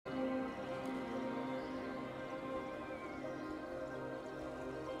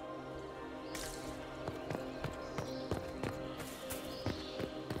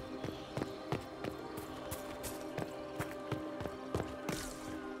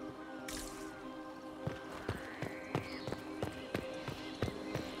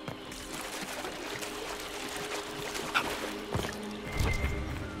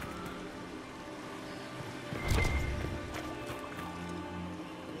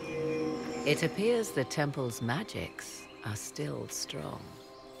It appears the temple's magics are still strong.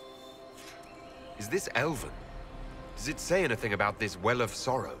 Is this Elven? Does it say anything about this Well of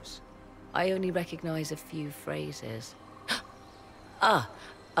Sorrows? I only recognize a few phrases. Ah,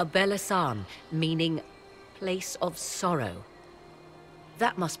 a Belasan, meaning place of sorrow.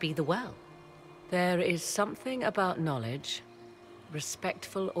 That must be the well. There is something about knowledge,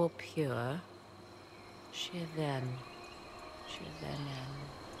 respectful or pure. Shivenen.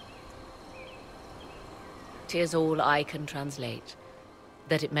 'Tis all I can translate.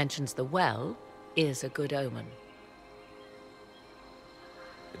 That it mentions the well is a good omen.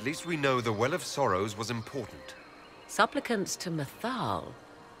 At least we know the Well of Sorrows was important. Supplicants to Mythal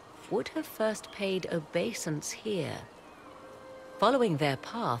would have first paid obeisance here. Following their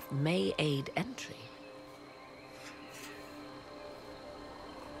path may aid entry.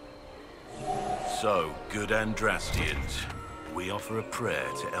 So, good Andrastians, we offer a prayer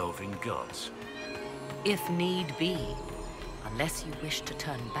to elven gods. If need be, unless you wish to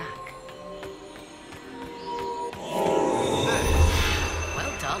turn back.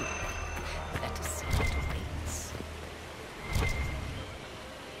 Well done. Let us see what awaits.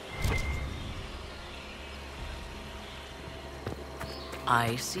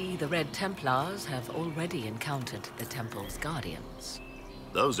 I see the Red Templars have already encountered the temple's guardians.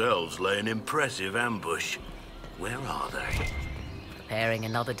 Those elves lay an impressive ambush. Where are they? Preparing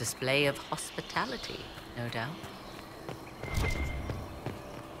another display of hospitality, no doubt.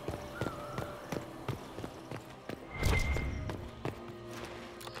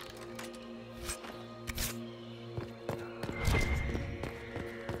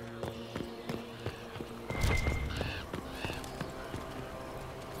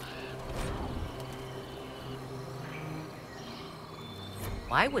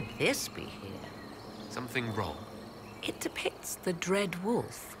 Why would this be here? Something wrong? It depicts the dread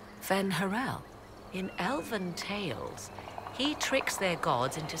wolf, Fen-Harel. In elven tales, he tricks their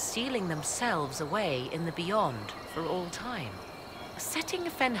gods into sealing themselves away in the beyond for all time. Setting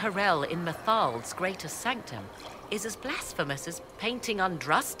Fen-Harel in Mythal's greatest sanctum is as blasphemous as painting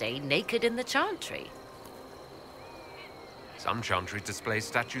Andraste naked in the chantry. Some chantries display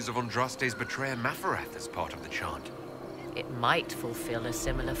statues of Andraste's betrayer Mafarath as part of the chant. It might fulfill a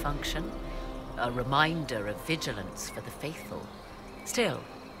similar function, a reminder of vigilance for the faithful. Still,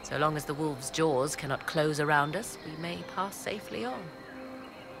 so long as the wolf's jaws cannot close around us, we may pass safely on.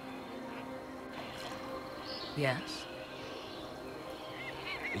 Yes?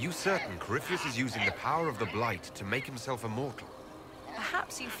 Are you certain Corypheus is using the power of the Blight to make himself immortal?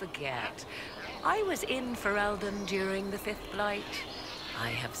 Perhaps you forget. I was in Ferelden during the Fifth Blight. I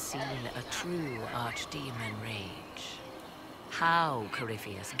have seen a true archdemon rage. How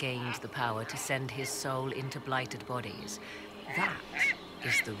Corypheus gained the power to send his soul into blighted bodies, that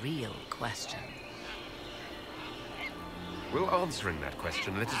is the real question. Will answering that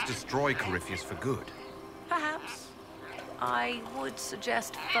question let us destroy Corypheus for good? Perhaps. I would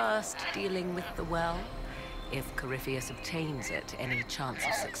suggest first dealing with the well. If Corypheus obtains it, any chance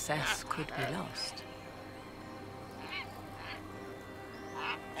of success could be lost.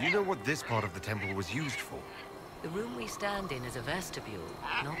 Do you know what this part of the temple was used for? The room we stand in is a vestibule,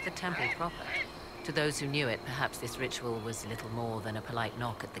 not the temple proper. To those who knew it, perhaps this ritual was little more than a polite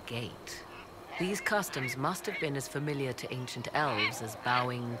knock at the gate. These customs must have been as familiar to ancient elves as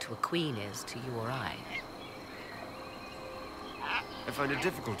bowing to a queen is to you or I. I find it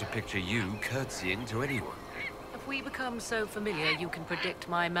difficult to picture you curtsying to anyone. Have we become so familiar you can predict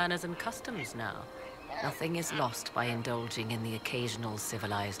my manners and customs now? Nothing is lost by indulging in the occasional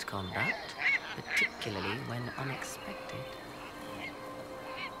civilized conduct, particularly when unexpected.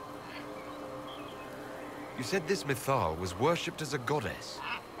 You said this Mythal was worshipped as a goddess.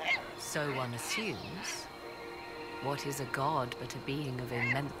 So one assumes. What is a god but a being of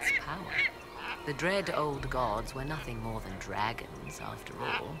immense power? The dread old gods were nothing more than dragons, after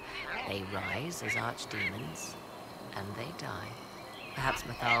all. They rise as archdemons, and they die. Perhaps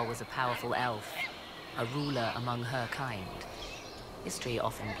Mythal was a powerful elf, a ruler among her kind. History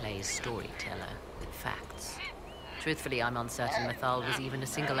often plays storyteller with facts. Truthfully, I'm uncertain Mythal was even a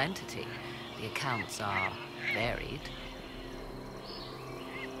single entity. The accounts are varied.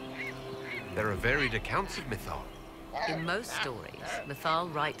 There are varied accounts of Mythal. In most stories,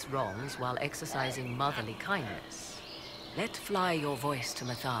 Mythal rights wrongs while exercising motherly kindness. Let fly your voice to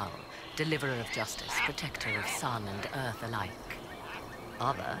Mythal, deliverer of justice, protector of sun and earth alike.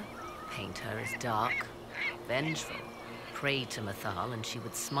 Other paint her as dark, vengeful. Pray to Mythal and she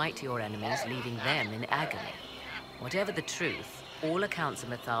would smite your enemies, leaving them in agony. Whatever the truth, all accounts of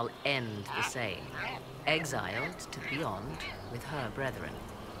Mythal end the same. Exiled to beyond with her brethren.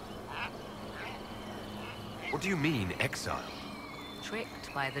 What do you mean, exiled?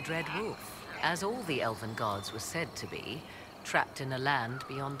 Tricked by the Dread Wolf, as all the elven gods were said to be, trapped in a land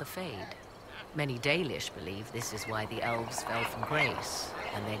beyond the Fade. Many Dalish believe this is why the elves fell from grace,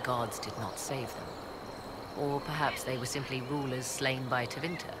 and their gods did not save them. Or perhaps they were simply rulers slain by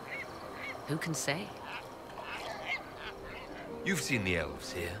Tevinter. Who can say? You've seen the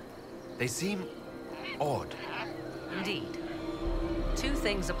elves here. They seem odd. Indeed. Two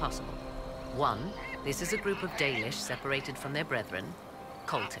things are possible. One, this is a group of Dalish separated from their brethren,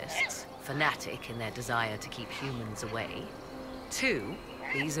 cultists, fanatic in their desire to keep humans away. Two,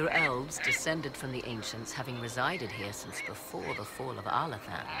 these are elves descended from the ancients, having resided here since before the fall of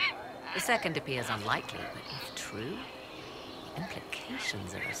Alathan. The second appears unlikely, but if true, the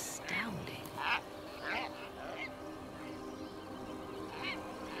implications are astounding.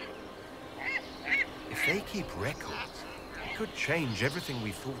 If they keep records, it could change everything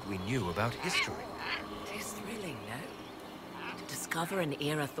we thought we knew about history. It is thrilling, no? To discover an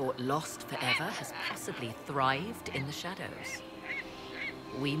era thought lost forever has possibly thrived in the shadows.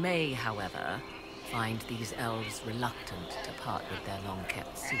 We may, however, find these elves reluctant to part with their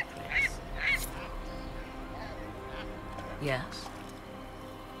long-kept secrets. Yes?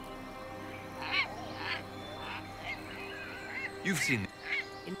 You've seen...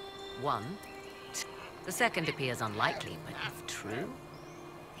 One. The second appears unlikely, but if true,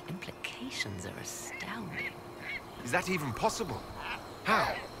 the implications are astounding. Is that even possible?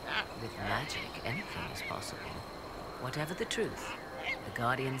 How? With magic, anything is possible. Whatever the truth, the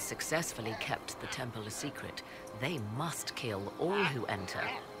Guardians successfully kept the temple a secret. They must kill all who enter,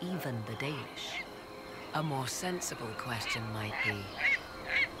 even the Dalish. A more sensible question might be,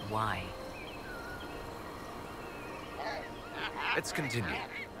 why? Let's continue.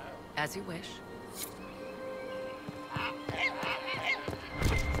 As you wish.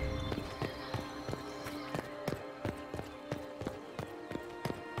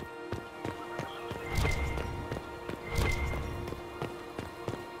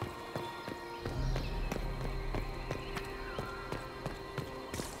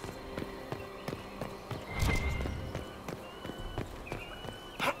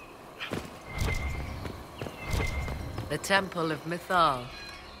 The Temple of Mythal,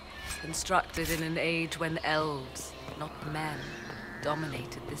 constructed in an age when elves, not men,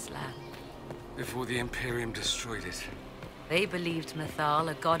 dominated this land. Before the Imperium destroyed it. They believed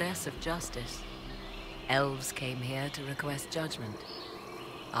Mythal a goddess of justice. Elves came here to request judgment,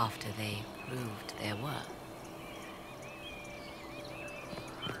 after they proved their worth.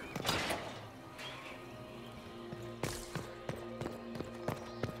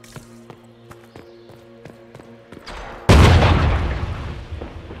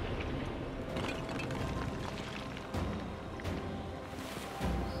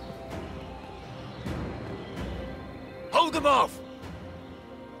 Hold them off!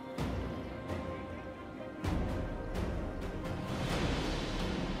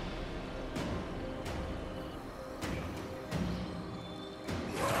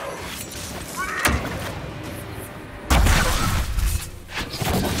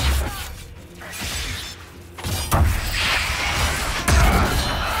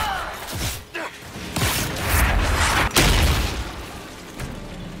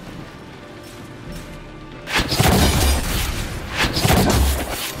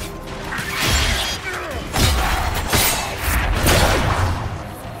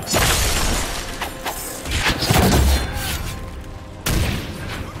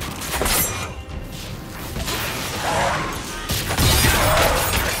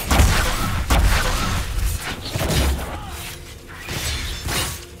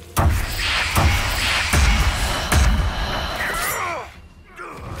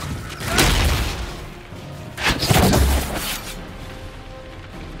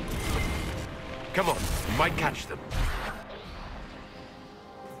 Come on, we might catch them.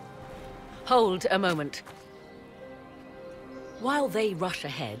 Hold a moment. While they rush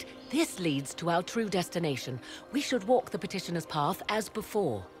ahead, this leads to our true destination. We should walk the petitioner's path as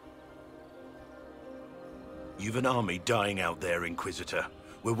before. You've an army dying out there, Inquisitor.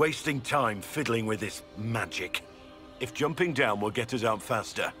 We're wasting time fiddling with this magic. If jumping down will get us out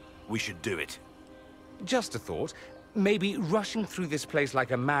faster, we should do it. Just a thought. Maybe rushing through this place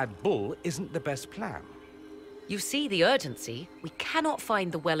like a mad bull isn't the best plan. You see the urgency. We cannot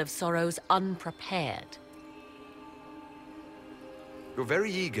find the Well of Sorrows unprepared. You're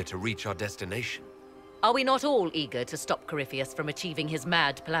very eager to reach our destination. Are we not all eager to stop Corypheus from achieving his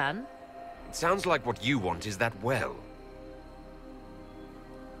mad plan? It sounds like what you want is that well.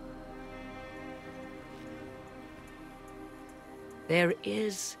 There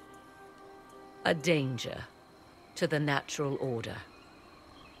is a danger to the natural order.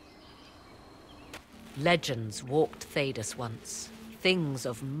 Legends walked Thedas once, things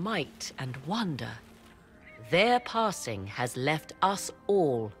of might and wonder. Their passing has left us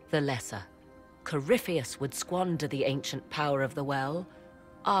all the lesser. Corypheus would squander the ancient power of the well.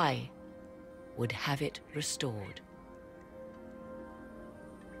 I would have it restored.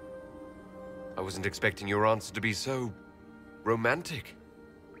 I wasn't expecting your answer to be so romantic.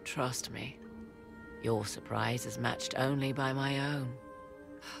 Trust me, your surprise is matched only by my own.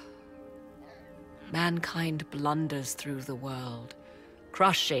 Mankind blunders through the world,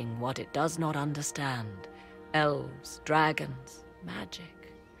 crushing what it does not understand. Elves, dragons,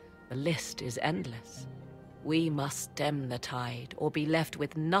 magic. The list is endless. We must stem the tide, or be left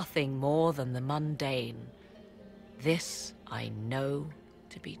with nothing more than the mundane. This I know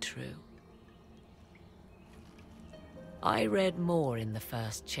to be true. I read more in the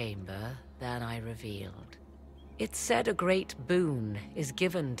first chamber than I revealed. It said a great boon is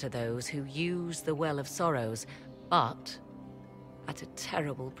given to those who use the Well of Sorrows, but at a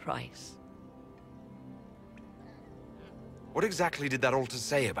terrible price. What exactly did that altar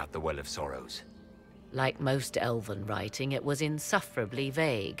say about the Well of Sorrows? Like most elven writing, it was insufferably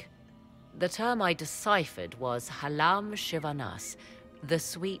vague. The term I deciphered was Halam Shivanas, the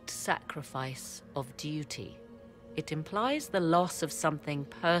sweet sacrifice of duty. It implies the loss of something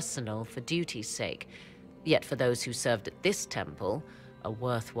personal for duty's sake, yet for those who served at this temple, a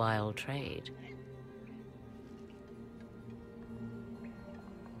worthwhile trade.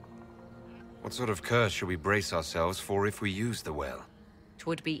 What sort of curse should we brace ourselves for if we use the well?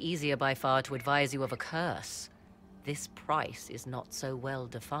 'Twould be easier by far to advise you of a curse. This price is not so well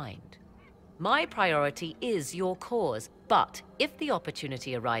defined. My priority is your cause, but if the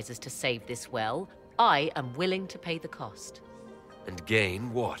opportunity arises to save this well, I am willing to pay the cost. And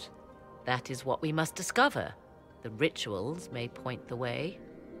gain what? That is what we must discover. The rituals may point the way.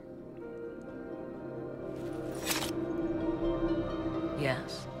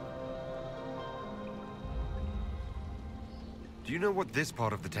 Yes? Do you know what this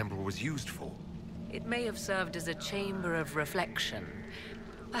part of the temple was used for? It may have served as a chamber of reflection,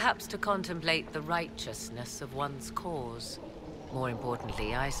 perhaps to contemplate the righteousness of one's cause. More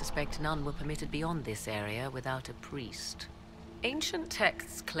importantly, I suspect none were permitted beyond this area without a priest. Ancient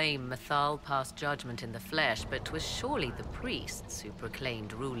texts claim Mythal passed judgment in the flesh, but 'twas surely the priests who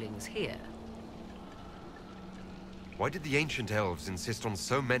proclaimed rulings here. Why did the ancient elves insist on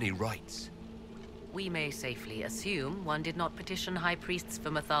so many rites? We may safely assume one did not petition high priests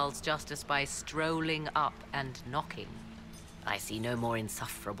for Mythal's justice by strolling up and knocking. I see no more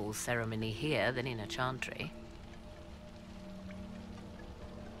insufferable ceremony here than in a chantry.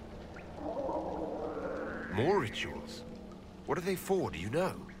 More rituals? What are they for, do you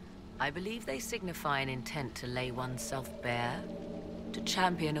know? I believe they signify an intent to lay oneself bare, to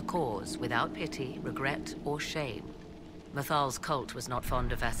champion a cause without pity, regret, or shame. Mythal's cult was not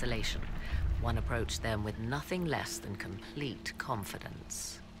fond of vacillation. One approached them with nothing less than complete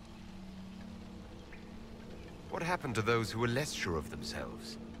confidence. What happened to those who were less sure of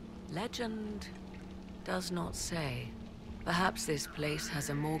themselves? Legend does not say. Perhaps this place has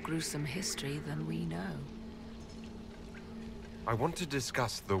a more gruesome history than we know. I want to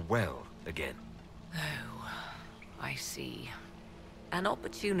discuss the well again. Oh, I see. An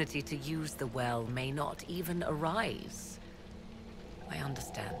opportunity to use the well may not even arise. I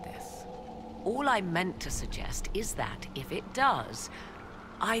understand this. All I meant to suggest is that, if it does,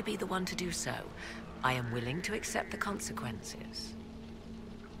 I be the one to do so. I am willing to accept the consequences.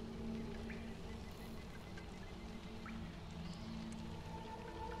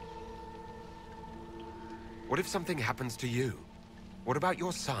 What if something happens to you? What about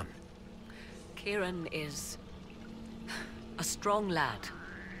your son? Kieran is a strong lad.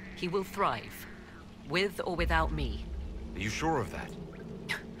 He will thrive, with or without me. Are you sure of that?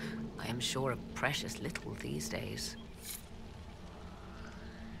 I am sure of precious little these days.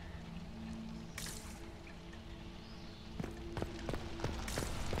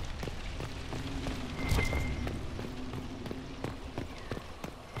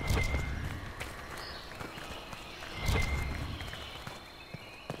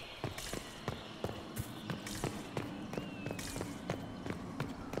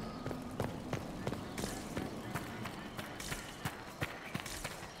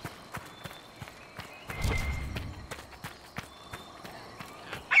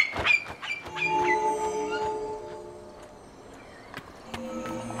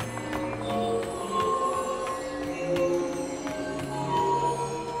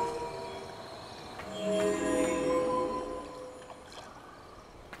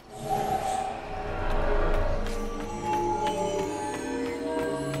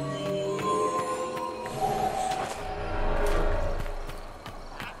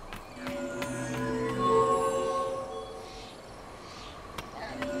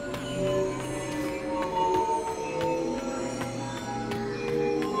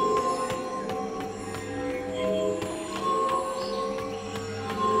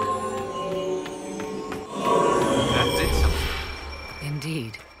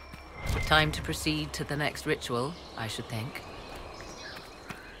 Time to proceed to the next ritual, I should think.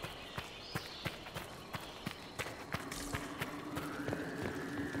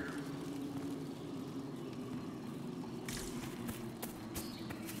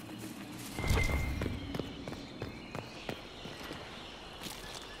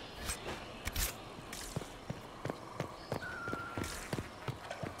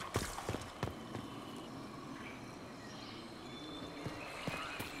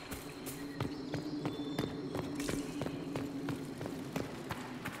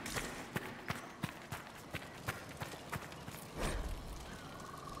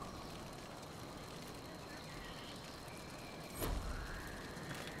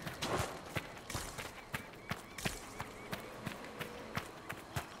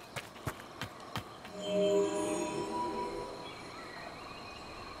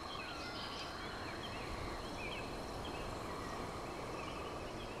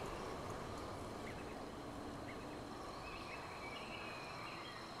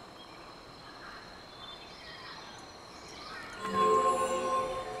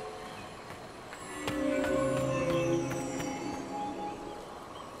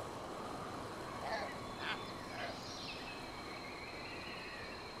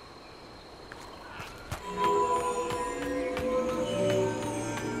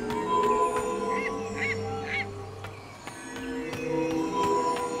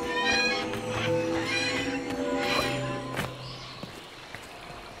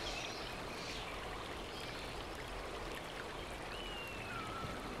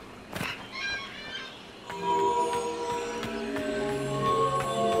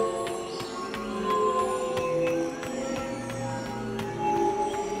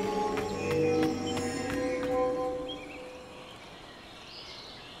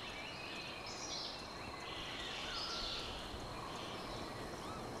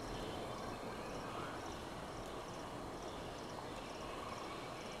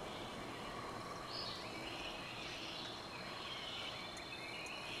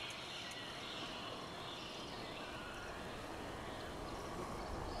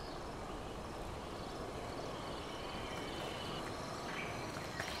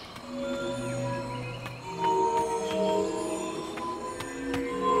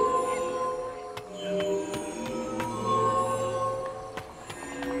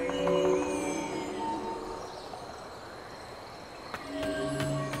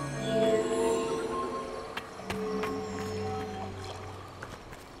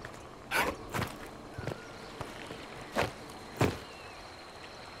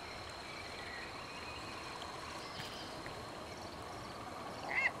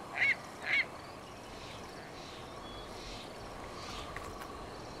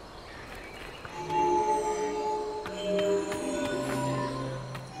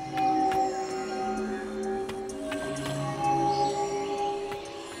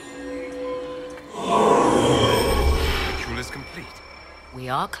 We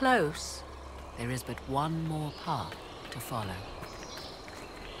are close. There is but one more path to follow.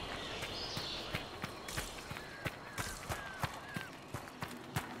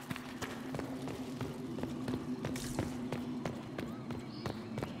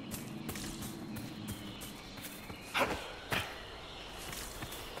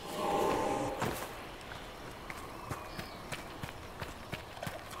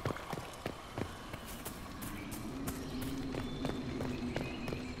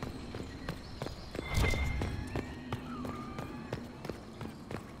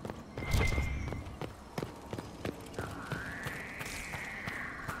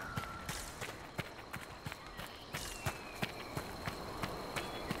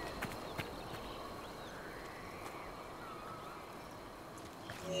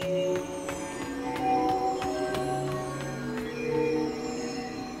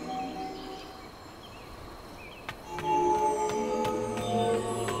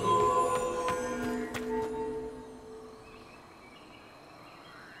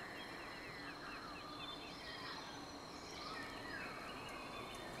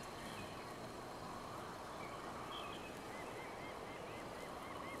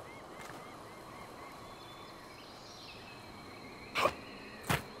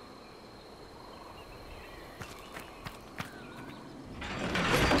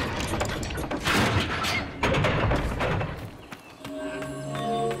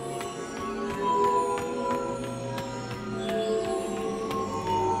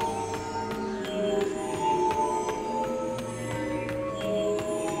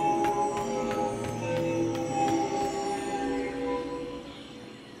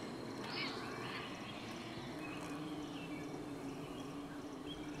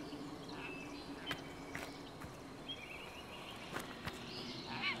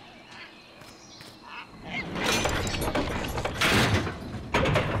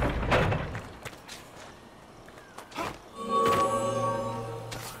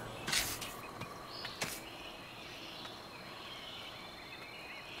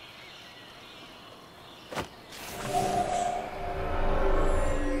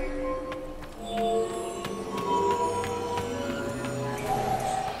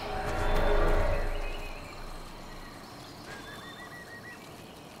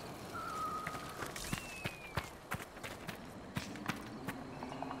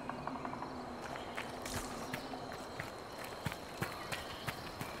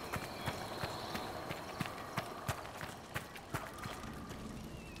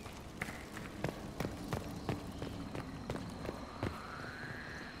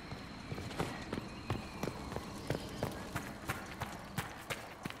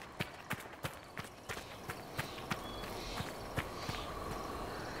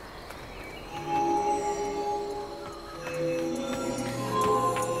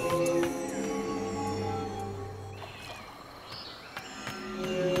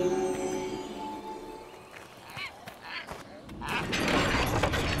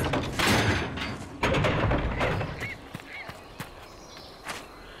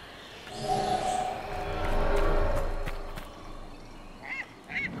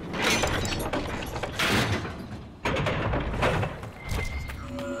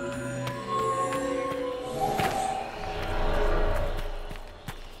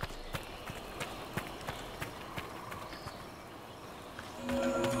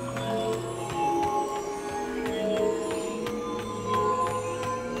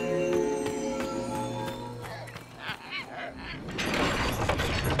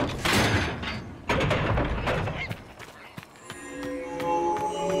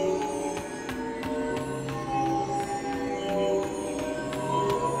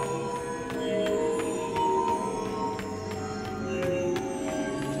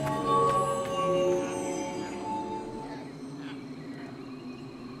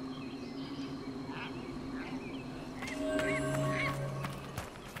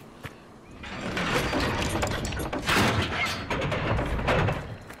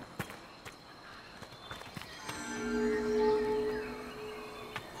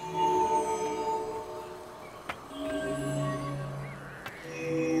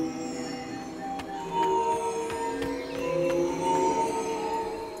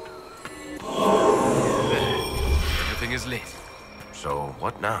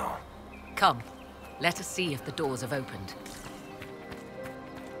 now? Come, let us see if the doors have opened.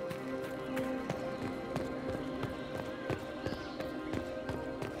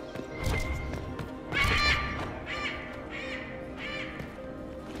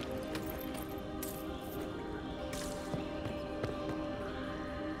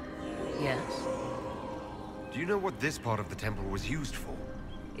 Yes? Do you know what this part of the temple was used for?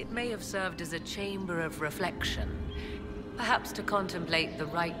 It may have served as a chamber of reflection, perhaps to contemplate the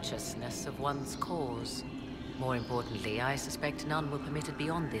righteousness of one's cause. More importantly, I suspect none were permitted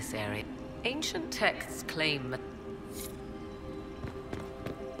beyond this area. Ancient texts claim that...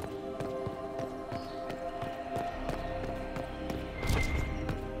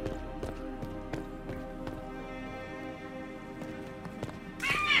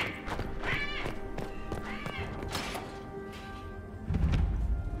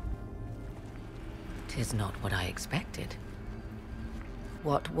 Tis not what I expected.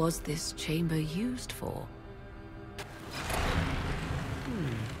 What was this chamber used for?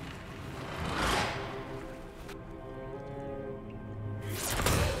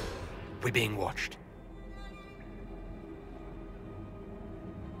 We're being watched.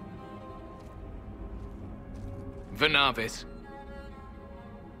 Vernavis.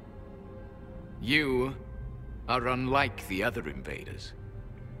 You are unlike the other invaders.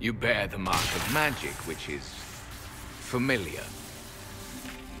 You bear the mark of magic, which is familiar.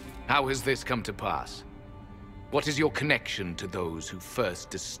 How has this come to pass? What is your connection to those who first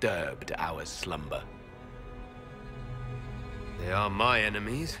disturbed our slumber? They are my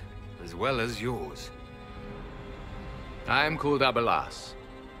enemies, as well as yours. I am called Abelas.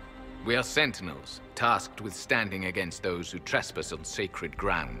 We are sentinels, tasked with standing against those who trespass on sacred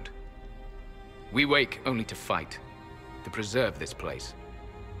ground. We wake only to fight, to preserve this place.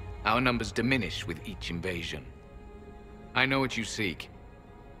 Our numbers diminish with each invasion. I know what you seek.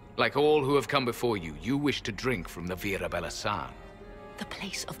 Like all who have come before you, you wish to drink from the Vira Belasan. The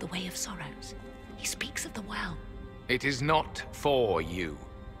place of the Way of Sorrows. He speaks of the well. It is not for you.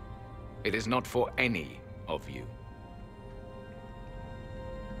 It is not for any of you.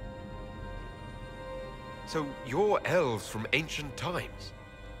 So you're elves from ancient times?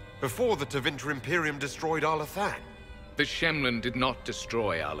 Before the Tevinter Imperium destroyed Arlathan? The Shemlen did not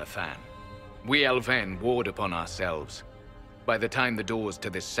destroy Arlathan. We Elven warred upon ourselves. By the time the doors to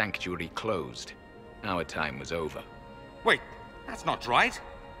this sanctuary closed, our time was over. Wait, that's not right.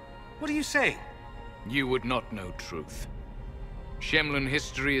 What are you saying? You would not know truth. Shemlen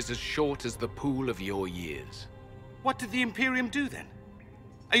history is as short as the pool of your years. What did the Imperium do then?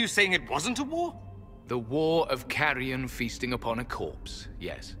 Are you saying it wasn't a war? The war of carrion feasting upon a corpse,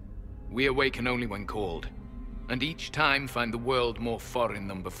 yes. We awaken only when called, and each time find the world more foreign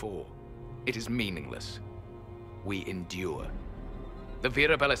than before. It is meaningless. We endure. The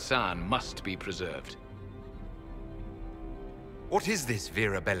Vira Belasan must be preserved. What is this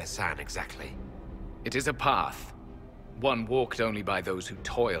Vira Belasan exactly? It is a path. One walked only by those who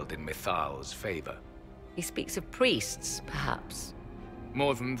toiled in Mythal's favor. He speaks of priests, perhaps.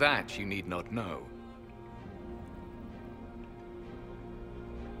 More than that, you need not know.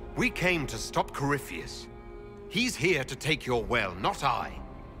 We came to stop Corypheus. He's here to take your well, not I.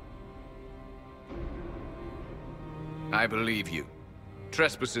 I believe you.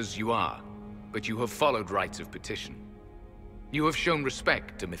 Trespassers you are, but you have followed rites of petition. You have shown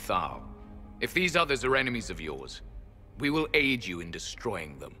respect to Mythal. If these others are enemies of yours, we will aid you in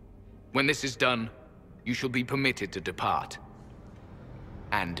destroying them. When this is done, you shall be permitted to depart.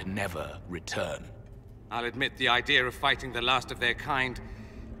 And never return. I'll admit the idea of fighting the last of their kind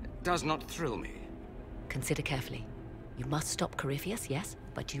does not thrill me. Consider carefully. You must stop Corypheus, yes,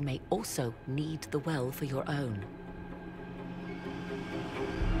 but you may also need the well for your own.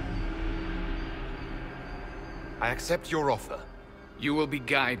 I accept your offer. You will be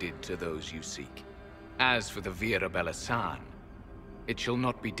guided to those you seek. As for the Vira Belasan, it shall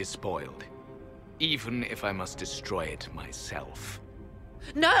not be despoiled, even if I must destroy it myself.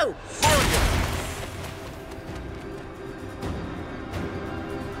 No!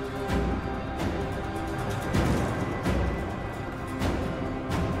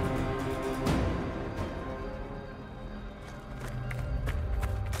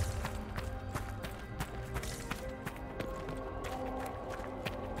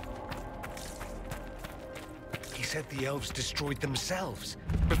 He said the elves destroyed themselves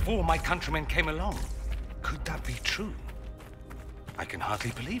before my countrymen came along. Could that be true? I can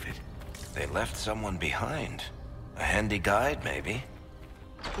hardly believe it. They left someone behind. A handy guide, maybe?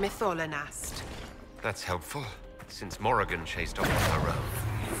 Mythal asked. That's helpful, since Morrigan chased off on her own.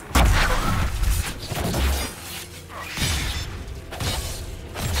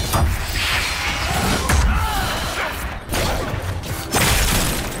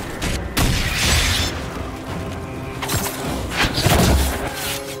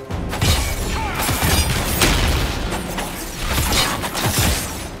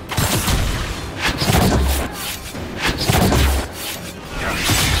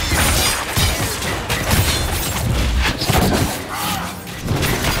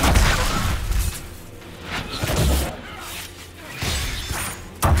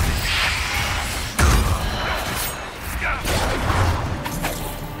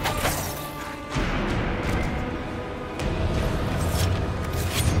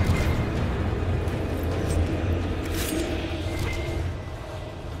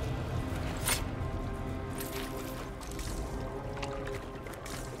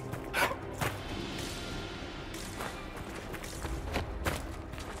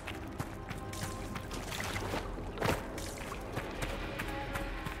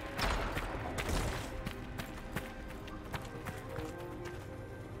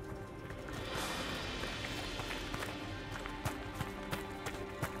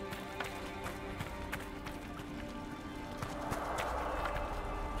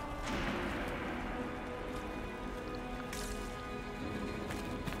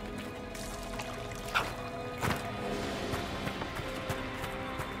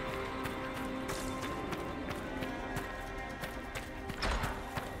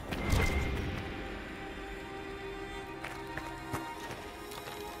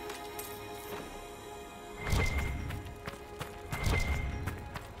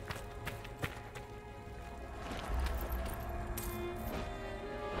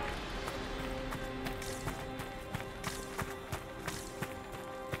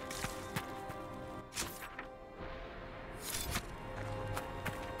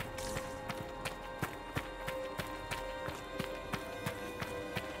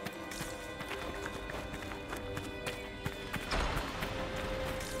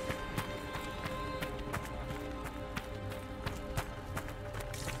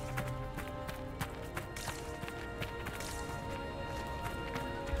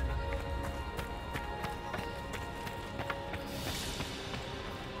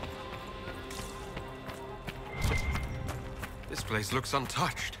 place looks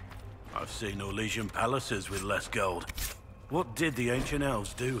untouched. I've seen Orlesian palaces with less gold. What did the ancient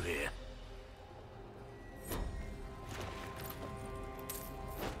elves do here?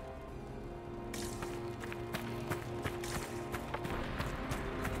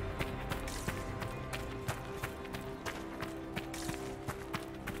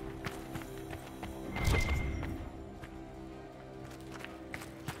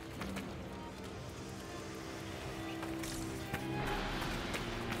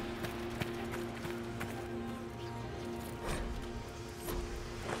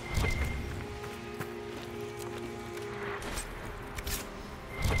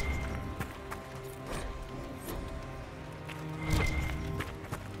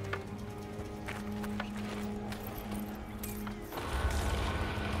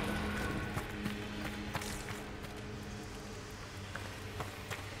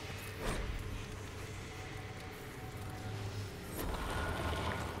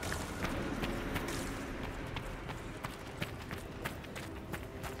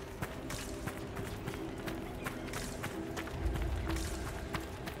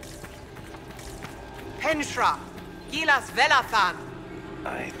 Henshra! Gilas Velathan!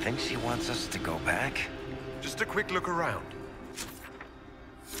 I think she wants us to go back. Just a quick look around.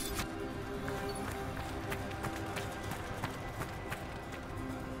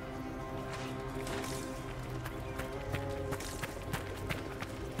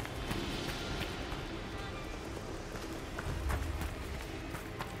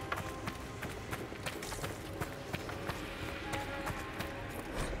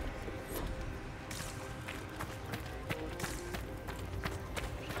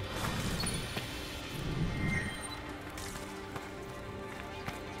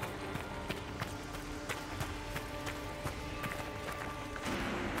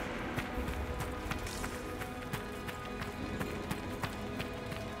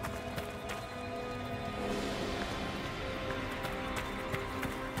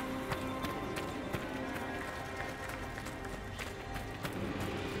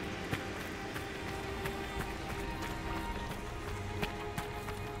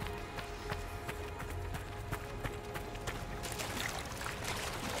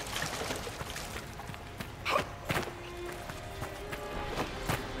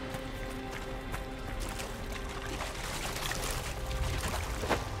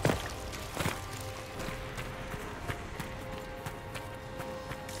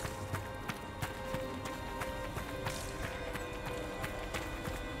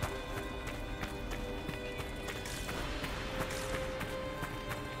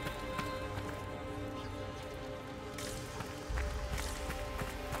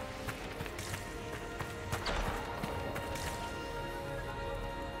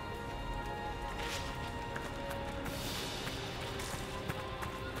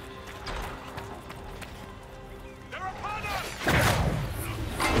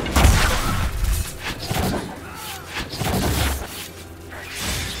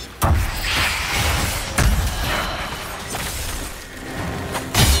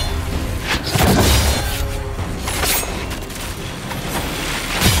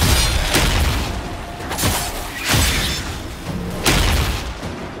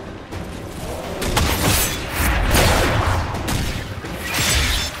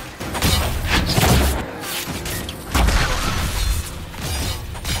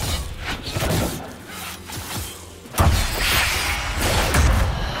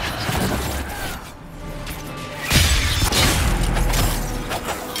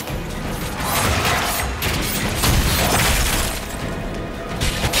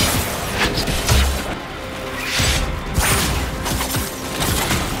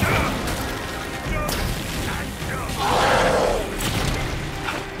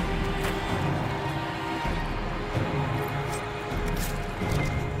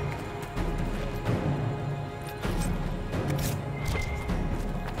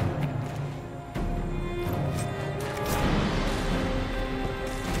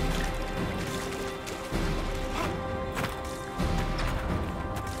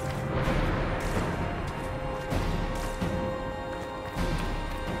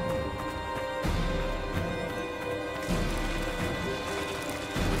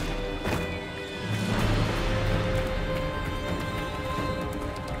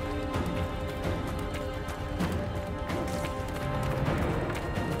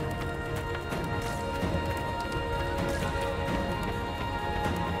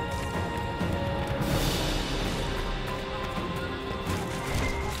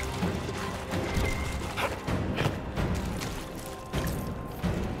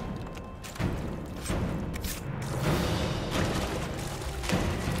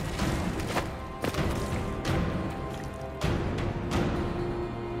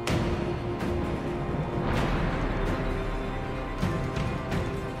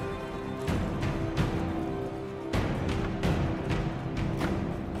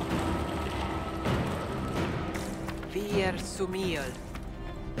 Mater Sumiel.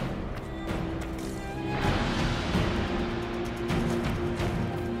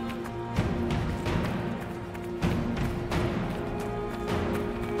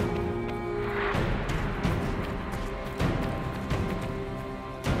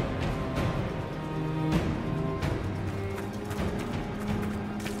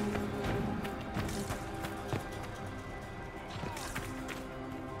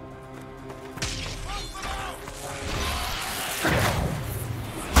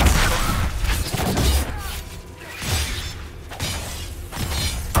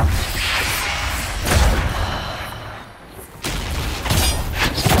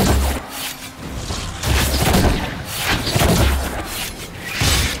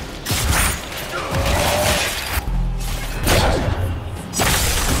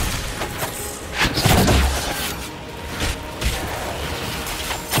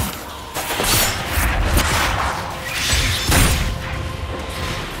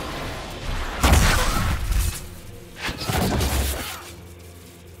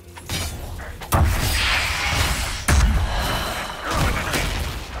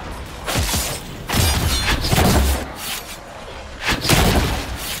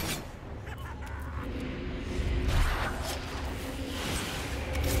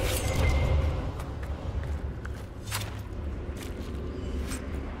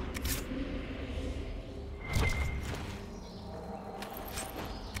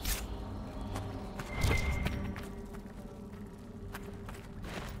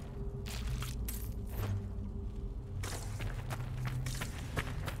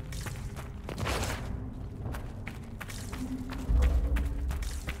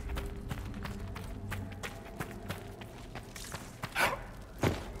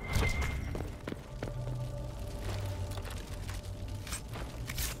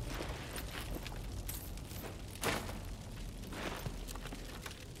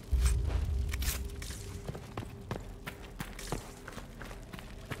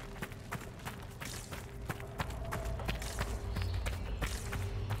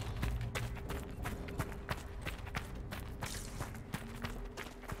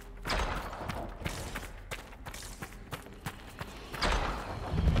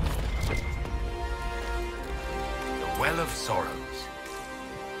 Well of Sorrows.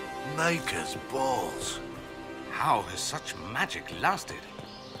 Maker's balls. How has such magic lasted?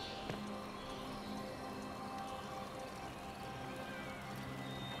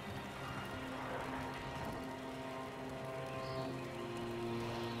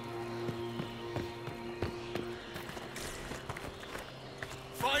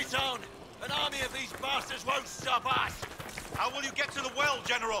 Fight on! An army of these bastards won't stop us! How will you get to the well,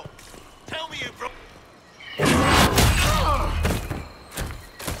 General? Tell me, you bro...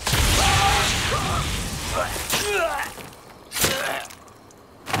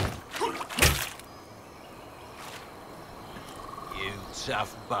 You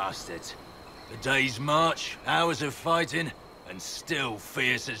tough bastards. A day's march, hours of fighting, and still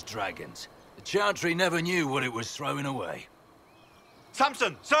fierce as dragons. The Chantry never knew what it was throwing away.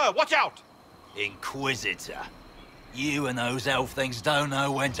 Samson! Sir, watch out! Inquisitor. You and those elf things don't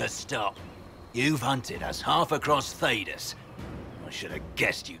know when to stop. You've hunted us half across Thedas. I should have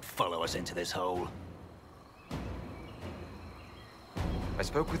guessed you'd follow us into this hole. I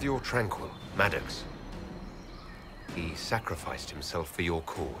spoke with your Tranquil, Maddox. He sacrificed himself for your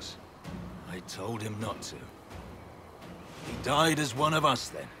cause. I told him not to. He died as one of us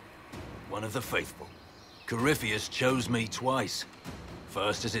then. One of the faithful. Corypheus chose me twice.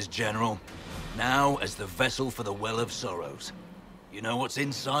 First as his general, now as the vessel for the Well of Sorrows. You know what's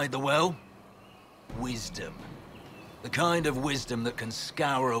inside the well? Wisdom. The kind of wisdom that can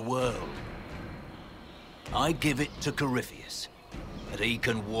scour a world. I give it to Corypheus, that he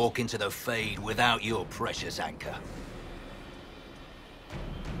can walk into the Fade without your precious anchor.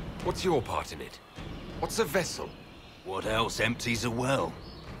 What's your part in it? What's a vessel? What else empties a well?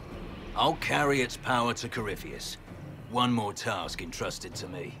 I'll carry its power to Corypheus. One more task entrusted to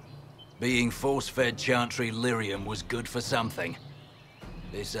me. Being force-fed Chantry lyrium was good for something.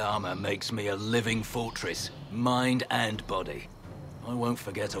 This armor makes me a living fortress, mind and body. I won't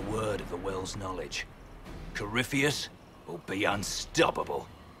forget a word of the well's knowledge. Corypheus will be unstoppable.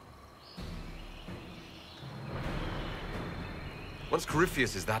 Once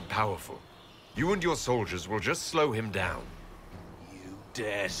Corypheus is that powerful, you and your soldiers will just slow him down. You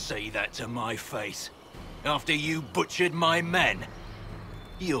dare say that to my face? After you butchered my men?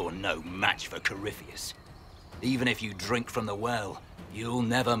 You're no match for Corypheus. Even if you drink from the well, you'll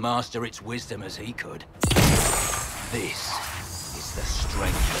never master its wisdom as he could. This is the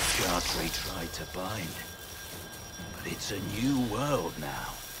strength the Chantry tried to bind. But it's a new world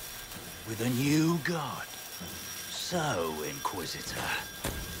now, with a new god. So, Inquisitor,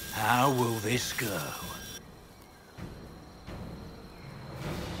 how will this go?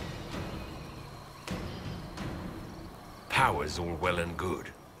 Power's all well and good,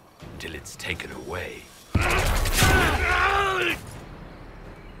 until it's taken away.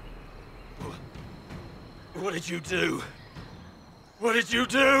 What did you do? What did you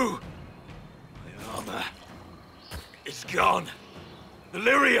do? My armor. It's gone. The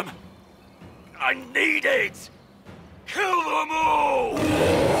lyrium. I need it! Kill them all!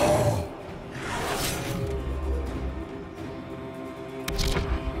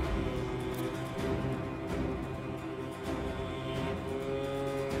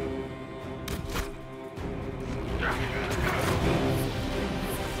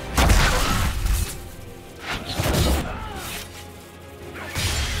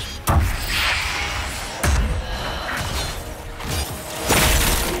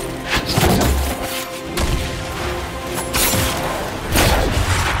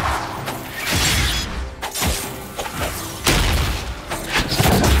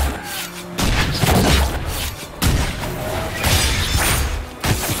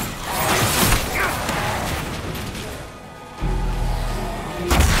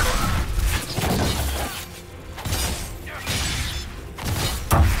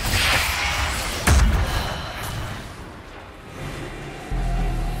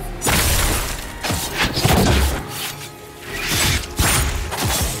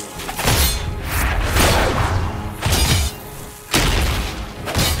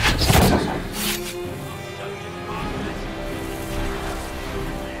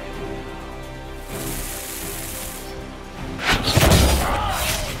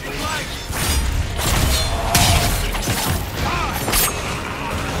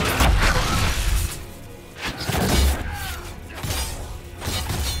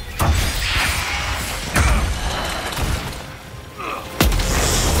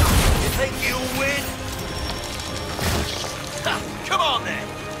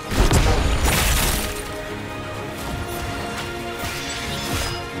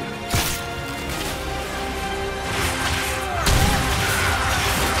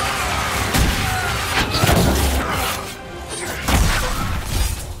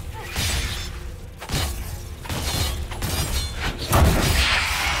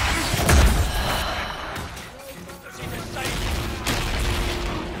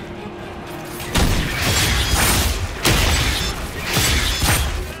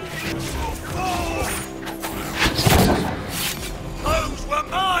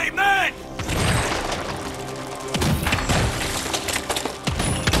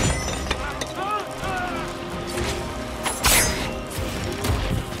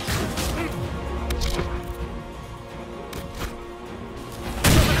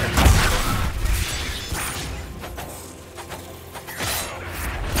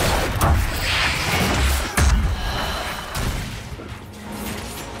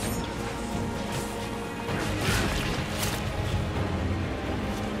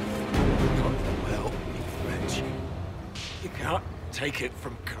 Take it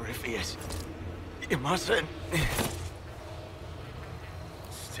from Corypheus. You mustn't.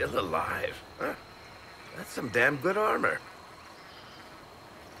 Still alive? Huh? That's some damn good armor.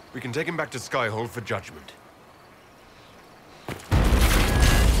 We can take him back to Skyhold for judgment.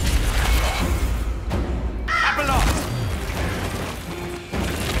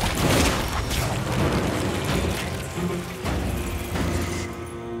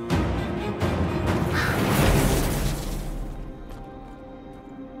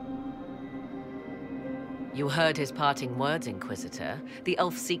 You heard his parting words, Inquisitor. The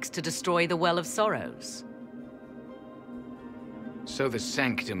elf seeks to destroy the Well of Sorrows. So the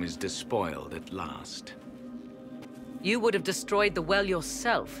Sanctum is despoiled at last. You would have destroyed the well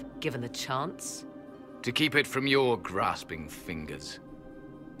yourself, given the chance. To keep it from your grasping fingers.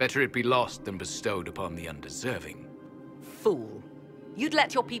 Better it be lost than bestowed upon the undeserving. Fool. You'd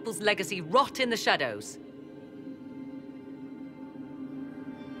let your people's legacy rot in the shadows.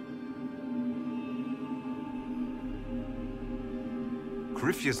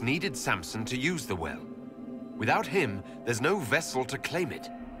 Corypheus needed Samson to use the well. Without him, there's no vessel to claim it.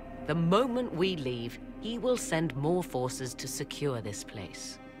 The moment we leave, he will send more forces to secure this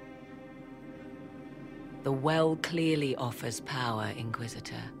place. The well clearly offers power,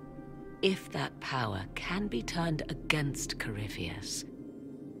 Inquisitor. If that power can be turned against Corypheus,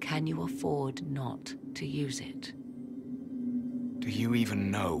 can you afford not to use it? Do you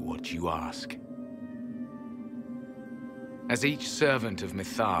even know what you ask? As each servant of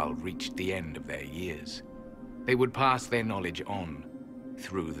Mythal reached the end of their years, They would pass their knowledge on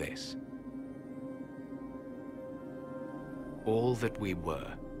through this. All that we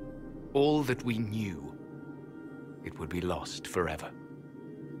were, all that we knew, it would be lost forever.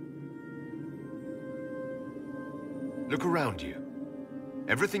 Look around you.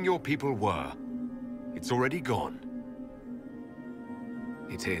 Everything your people were, it's already gone.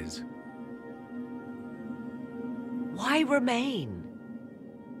 It is. Why remain?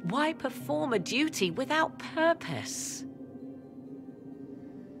 Why perform a duty without purpose?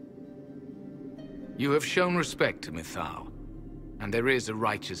 You have shown respect to Mythal, and there is a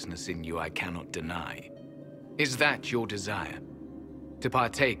righteousness in you I cannot deny. Is that your desire? To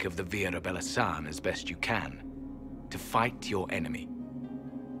partake of the Vira Belasan as best you can? To fight your enemy?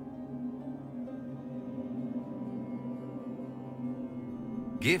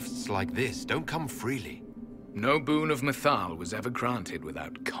 Gifts like this don't come freely. No boon of Mythal was ever granted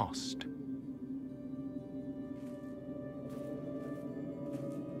without cost.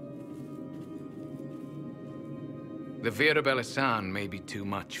 The Vira Belasan may be too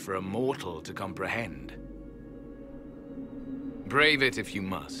much for a mortal to comprehend. Brave it if you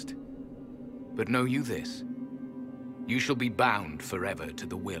must. But know you this. You shall be bound forever to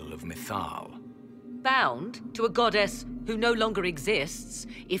the will of Mythal. Bound to a goddess who no longer exists,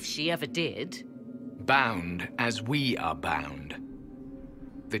 if she ever did. Bound as we are bound.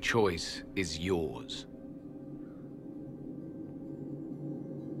 The choice is yours.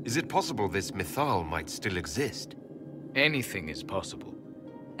 Is it possible this Mythal might still exist? Anything is possible.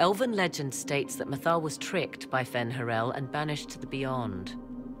 Elven legend states that Mythal was tricked by Fen-Harel and banished to the Beyond.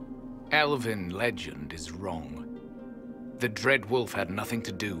 Elven legend is wrong. The Dread Wolf had nothing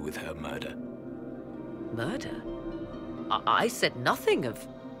to do with her murder. Murder? I said nothing of...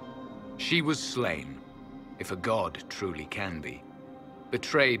 She was slain, if a god truly can be.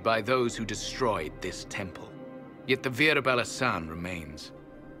 Betrayed by those who destroyed this temple. Yet the Vira Belasan remains.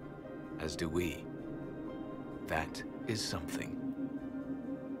 As do we. That is something.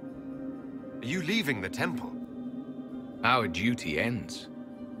 Are you leaving the temple? Our duty ends.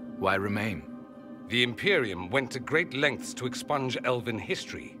 Why remain? The Imperium went to great lengths to expunge Elven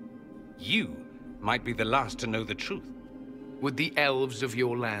history. You might be the last to know the truth. Would the elves of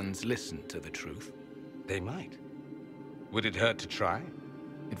your lands listen to the truth? They might. Would it hurt to try?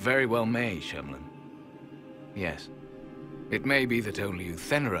 It very well may, Shemlin. Yes. It may be that only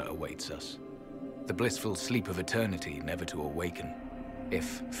Uthenera awaits us. The blissful sleep of eternity never to awaken,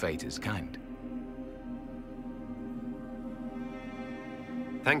 if fate is kind.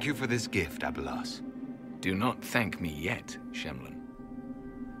 Thank you for this gift, Abelas. Do not thank me yet, Shemlin.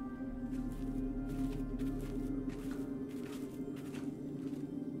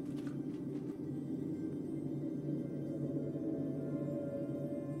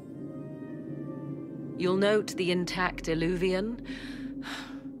 You'll note the intact Illuvian.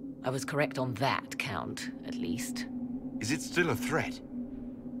 I was correct on that count, at least. Is it still a threat?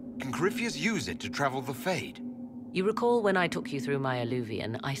 Can Corypheus use it to travel the Fade? You recall when I took you through my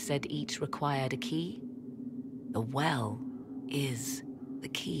Illuvian, I said each required a key? The well is the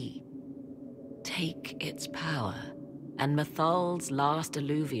key. Take its power, and Mythal's last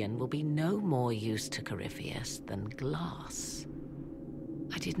Illuvian will be no more use to Corypheus than glass.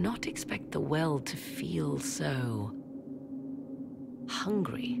 I did not expect the well to feel so...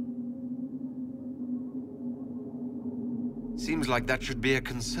 hungry. Seems like that should be a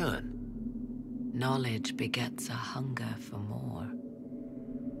concern. Knowledge begets a hunger for more.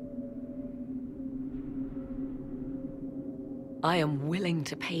 I am willing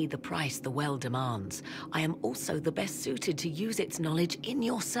to pay the price the well demands. I am also the best suited to use its knowledge in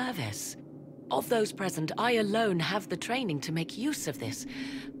your service. Of those present, I alone have the training to make use of this.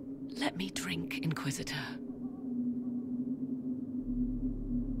 Let me drink, Inquisitor.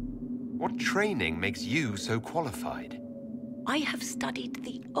 What training makes you so qualified? I have studied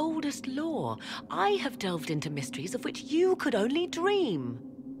the oldest lore. I have delved into mysteries of which you could only dream.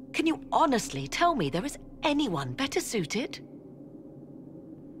 Can you honestly tell me there is anyone better suited?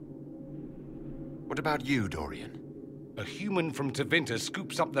 What about you, Dorian? A human from Tevinter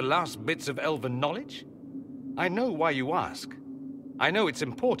scoops up the last bits of Elven knowledge? I know why you ask. I know it's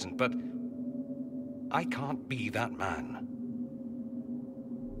important, but... I can't be that man.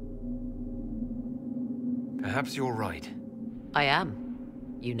 Perhaps you're right. I am.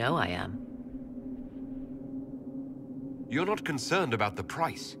 You know I am. You're not concerned about the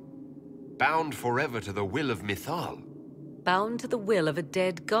price. Bound forever to the will of Mythal. Bound to the will of a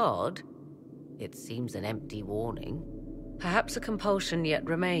dead god? It seems an empty warning. Perhaps a compulsion yet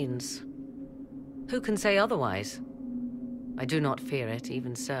remains. Who can say otherwise? I do not fear it,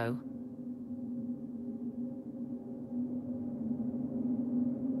 even so.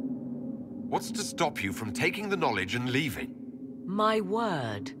 What's to stop you from taking the knowledge and leaving? My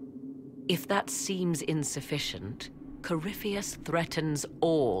word. If that seems insufficient, Corypheus threatens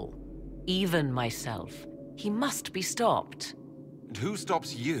all, even myself. He must be stopped. And who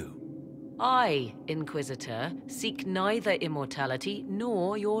stops you? I, Inquisitor, seek neither immortality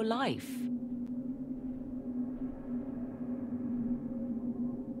nor your life.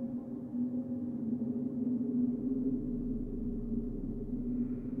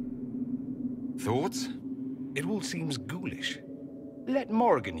 Thoughts? It all seems ghoulish. Let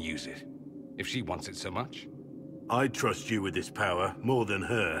Morrigan use it, if she wants it so much. I trust you with this power more than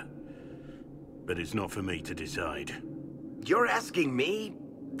her. But it's not for me to decide. You're asking me?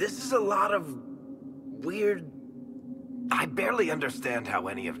 This is a lot of... weird... I barely understand how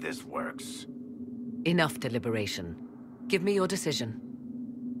any of this works. Enough deliberation. Give me your decision.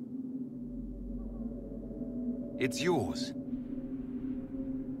 It's yours.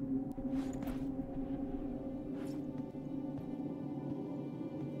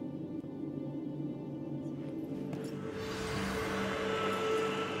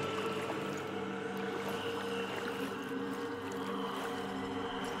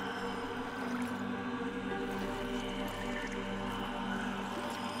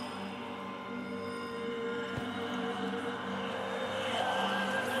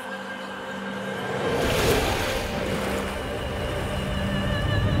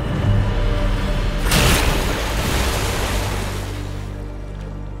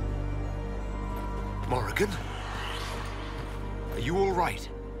 Morrigan? Are you all right?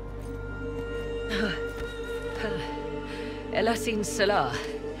 Elasin Salah.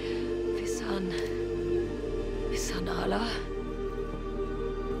 Visan Allah.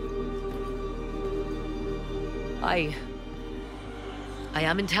 I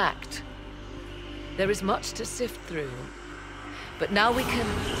am intact. There is much to sift through. But now we can...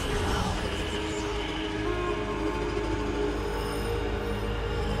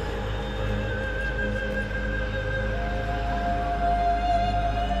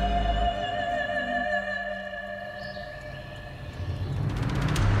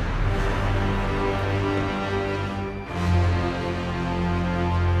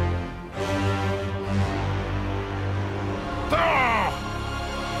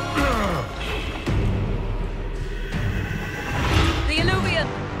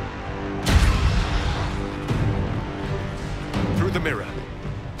 Through the mirror.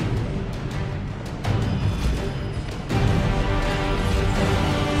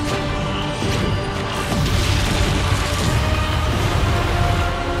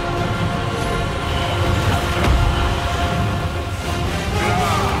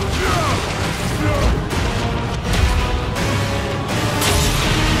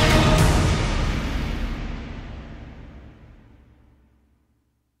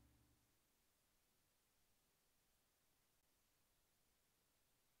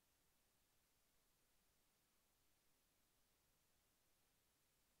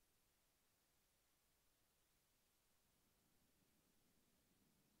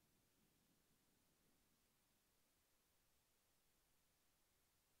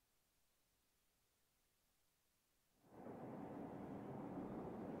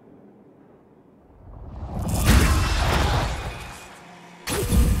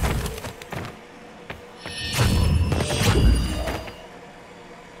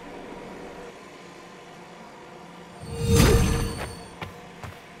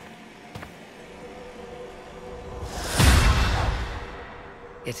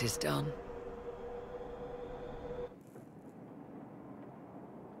 It is done.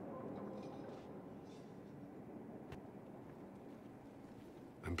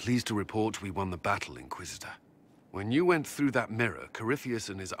 I'm pleased to report we won the battle, Inquisitor. When you went through that mirror, Corypheus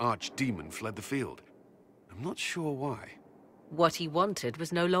and his archdemon fled the field. I'm not sure why. What he wanted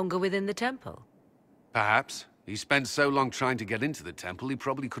was no longer within the temple. Perhaps. He spent so long trying to get into the temple, he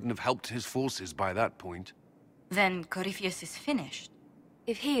probably couldn't have helped his forces by that point. Then Corypheus is finished.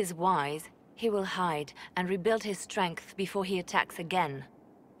 If he is wise, he will hide and rebuild his strength before he attacks again.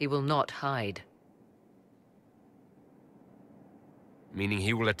 He will not hide. Meaning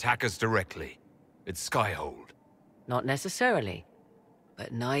he will attack us directly. It's Skyhold. Not necessarily.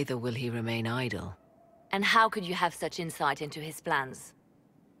 But neither will he remain idle. And how could you have such insight into his plans?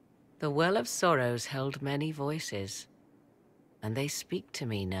 The Well of Sorrows held many voices. And they speak to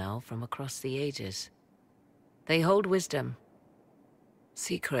me now from across the ages. They hold wisdom.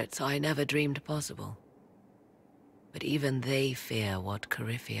 Secrets I never dreamed possible. But even they fear what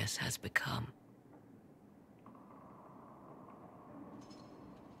Corypheus has become.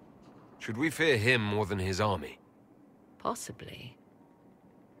 Should we fear him more than his army? Possibly.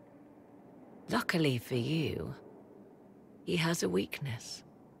 Luckily for you, he has a weakness.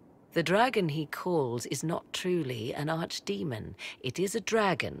 The dragon he calls is not truly an archdemon. It is a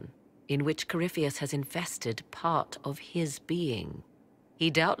dragon in which Corypheus has infested part of his being. He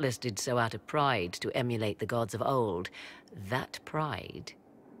doubtless did so out of pride to emulate the gods of old. That pride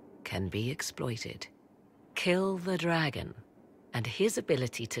can be exploited. Kill the dragon, and his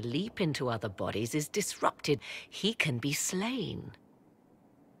ability to leap into other bodies is disrupted. He can be slain.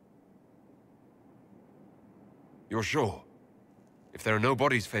 You're sure? If there are no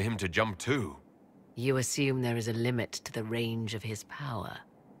bodies for him to jump to... You assume there is a limit to the range of his power.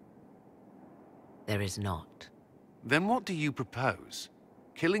 There is not. Then what do you propose?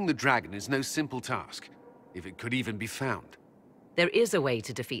 Killing the dragon is no simple task, if it could even be found. There is a way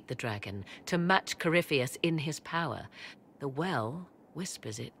to defeat the dragon, to match Corypheus in his power. The well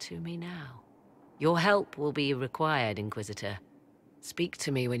whispers it to me now. Your help will be required, Inquisitor. Speak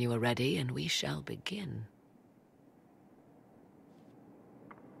to me when you are ready, and we shall begin.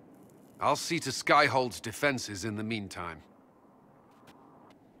 I'll see to Skyhold's defenses in the meantime.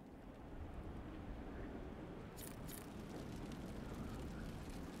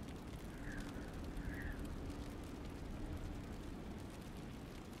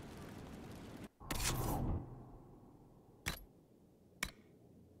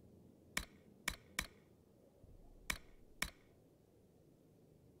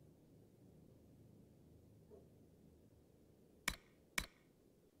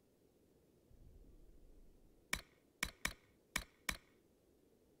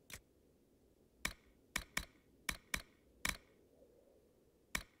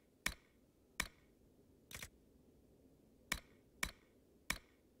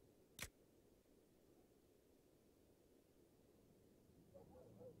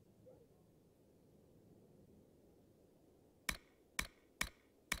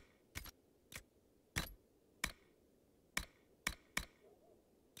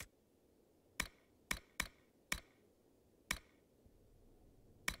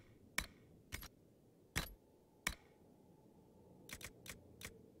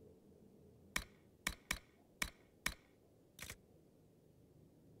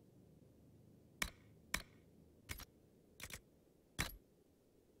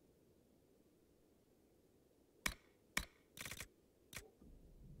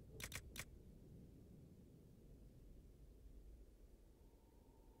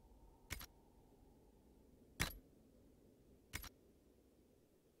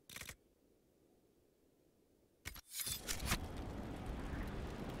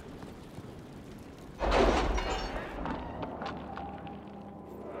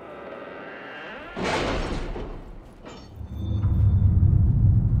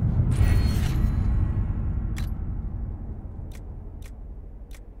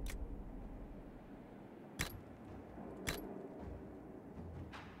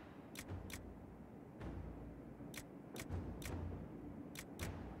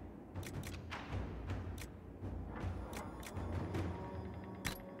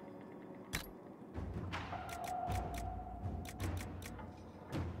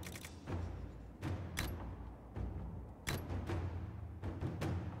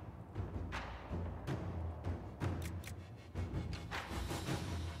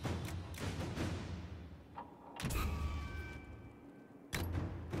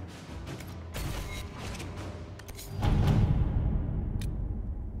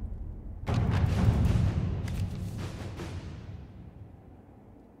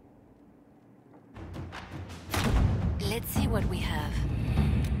 Let's see what we have.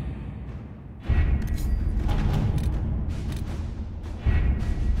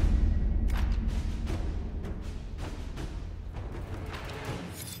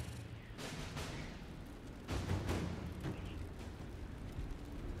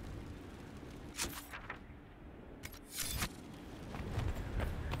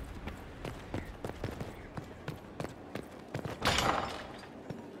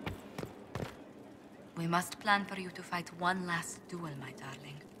 We must plan for you to fight one last duel, my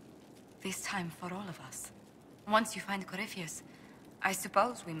darling. This time for all of us. Once you find Corypheus, I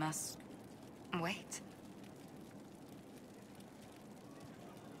suppose we must... wait.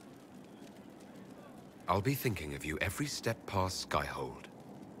 I'll be thinking of you every step past Skyhold.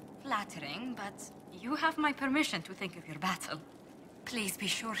 Flattering, but you have my permission to think of your battle. Please be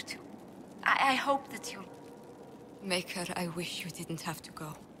sure to. I hope that you'll... Maker, I wish you didn't have to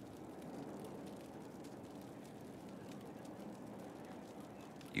go.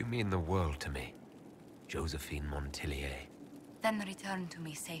 You mean the world to me, Josephine Montillier. Then return to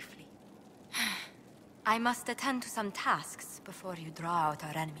me safely. I must attend to some tasks before you draw out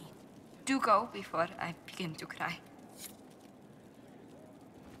our enemy. Do go before I begin to cry.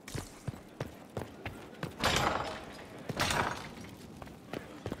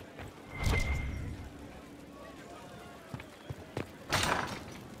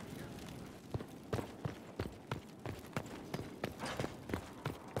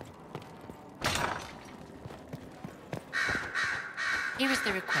 Here is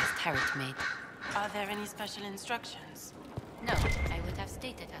the request Harriet made. Are there any special instructions? No, I would have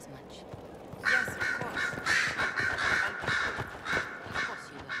stated as much. Yes, of course. Of course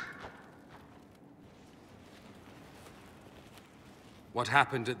you will. What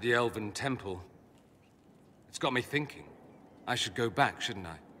happened at the Elven Temple? It's got me thinking. I should go back, shouldn't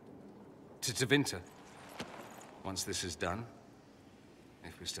I? To Tevinter. Once this is done.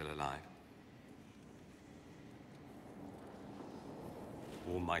 If we're still alive.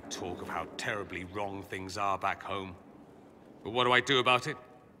 All my talk of how terribly wrong things are back home. But what do I do about it?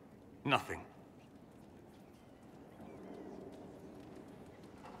 Nothing.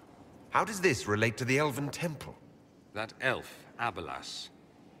 How does this relate to the Elven Temple? That elf, Abelas.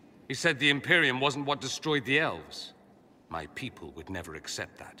 He said the Imperium wasn't what destroyed the elves. My people would never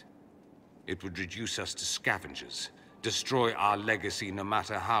accept that. It would reduce us to scavengers, destroy our legacy no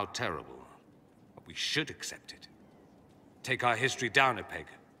matter how terrible. But we should accept it. Take our history down a peg.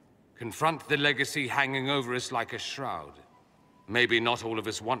 Confront the legacy hanging over us like a shroud. Maybe not all of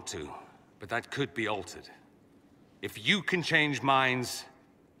us want to, but that could be altered. If you can change minds,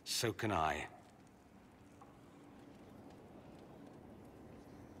 so can I.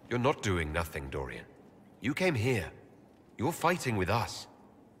 You're not doing nothing, Dorian. You came here. You're fighting with us.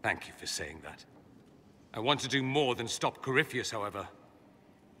 Thank you for saying that. I want to do more than stop Corypheus, however.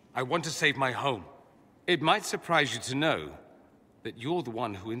 I want to save my home. It might surprise you to know that you're the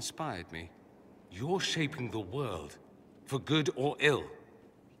one who inspired me. You're shaping the world, for good or ill.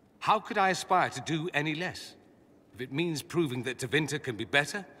 How could I aspire to do any less? If it means proving that Tevinter can be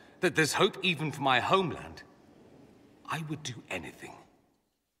better, that there's hope even for my homeland, I would do anything.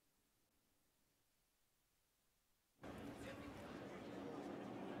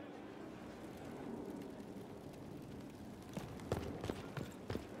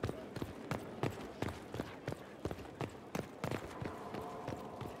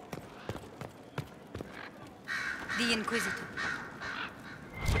 The Inquisitor.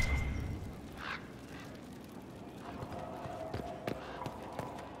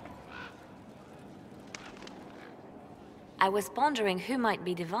 I was pondering who might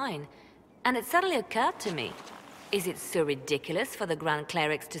be divine, and it suddenly occurred to me. Is it so ridiculous for the Grand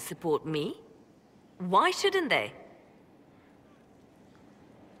Clerics to support me? Why shouldn't they?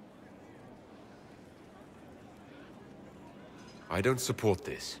 I don't support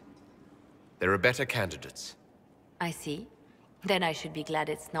this. There are better candidates. I see. Then I should be glad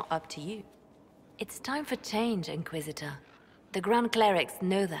it's not up to you. It's time for change, Inquisitor. The Grand Clerics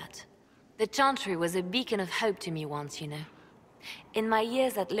know that. The Chantry was a beacon of hope to me once, you know. In my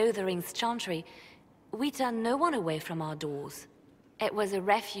years at Lothering's Chantry, we turned no one away from our doors. It was a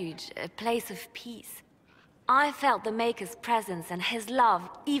refuge, a place of peace. I felt the Maker's presence and his love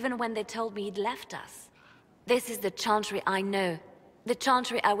even when they told me he'd left us. This is the Chantry I know. The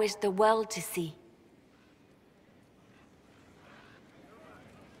Chantry I wish the world to see.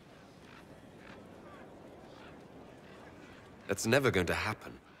 That's never going to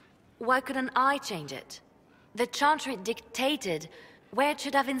happen. Why couldn't I change it? The Chantry dictated where it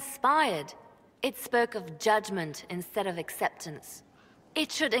should have inspired. It spoke of judgment instead of acceptance.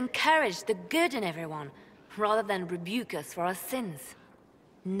 It should encourage the good in everyone, rather than rebuke us for our sins.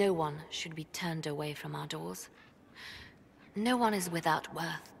 No one should be turned away from our doors. No one is without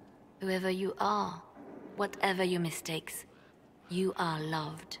worth. Whoever you are, whatever your mistakes, you are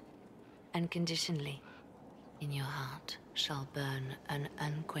loved. Unconditionally, in your heart shall burn an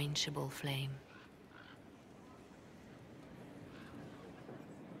unquenchable flame.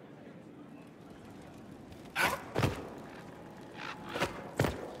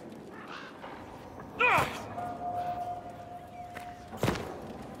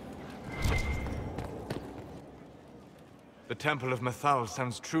 The Temple of Mythal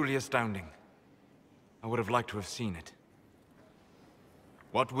sounds truly astounding. I would have liked to have seen it.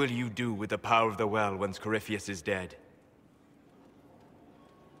 What will you do with the power of the well once Corypheus is dead?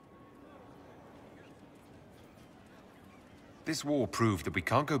 This war proved that we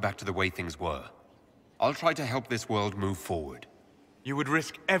can't go back to the way things were. I'll try to help this world move forward. You would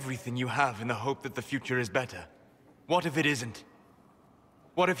risk everything you have in the hope that the future is better. What if it isn't?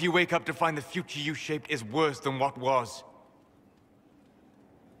 What if you wake up to find the future you shaped is worse than what was?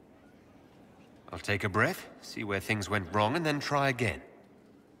 I'll take a breath, see where things went wrong, and then try again.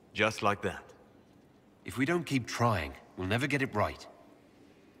 Just like that. If we don't keep trying, we'll never get it right.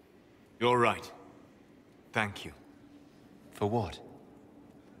 You're right. Thank you. For what?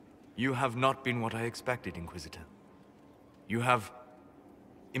 You have not been what I expected, Inquisitor. You have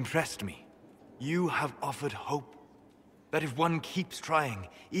impressed me. You have offered hope. That if one keeps trying,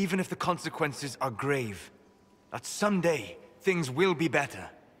 even if the consequences are grave, that someday things will be better.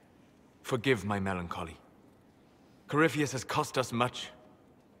 Forgive my melancholy. Corypheus has cost us much.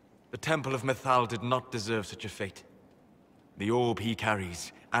 The Temple of Mythal did not deserve such a fate. The orb he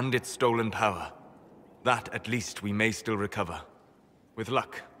carries, and its stolen power, that at least we may still recover. With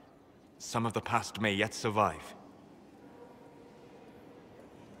luck, some of the past may yet survive.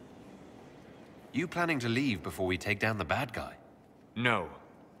 You planning to leave before we take down the bad guy? No,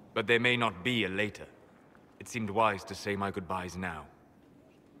 but there may not be a later. It seemed wise to say my goodbyes now.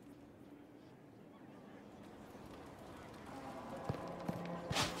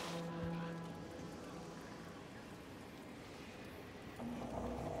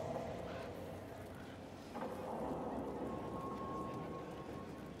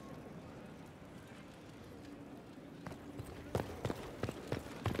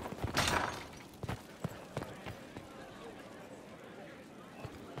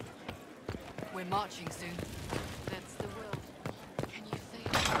 We're marching soon. That's the will. Can you say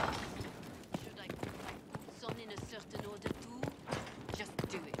it? Should I put my boots on in a certain order too? Just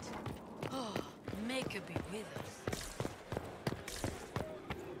do it. Oh, make her be with us.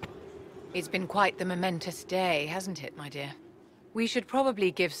 It's been quite the momentous day, hasn't it, my dear? We should probably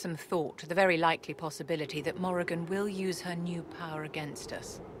give some thought to the very likely possibility that Morrigan will use her new power against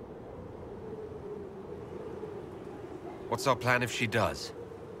us. What's our plan if she does?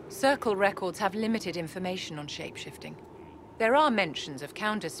 Circle records have limited information on shapeshifting. There are mentions of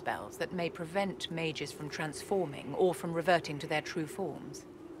counterspells that may prevent mages from transforming or from reverting to their true forms.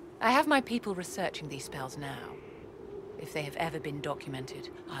 I have my people researching these spells now. If they have ever been documented,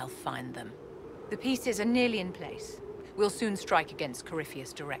 I'll find them. The pieces are nearly in place. We'll soon strike against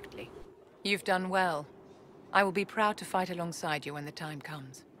Corypheus directly. You've done well. I will be proud to fight alongside you when the time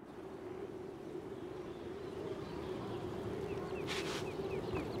comes.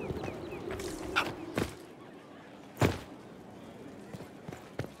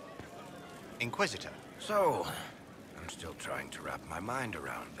 Inquisitor. So, I'm still trying to wrap my mind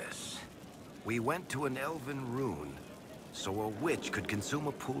around this. We went to an elven rune, so a witch could consume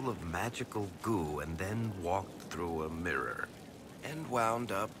a pool of magical goo and then walked through a mirror, and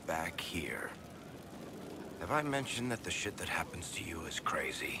wound up back here. Have I mentioned that the shit that happens to you is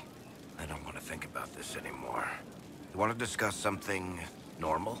crazy? I don't want to think about this anymore. You want to discuss something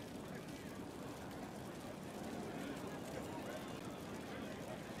normal?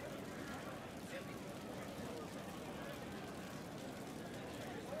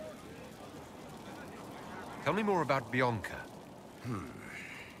 Tell me more about Bianca. I'm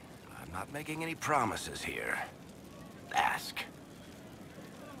not making any promises here. Ask.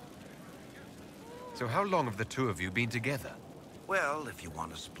 So how long have the two of you been together? Well, if you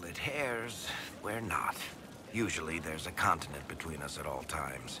want to split hairs, we're not. Usually there's a continent between us at all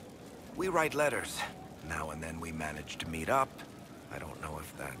times. We write letters. Now and then we manage to meet up. I don't know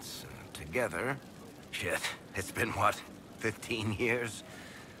if that's together. Shit, it's been what, 15 years?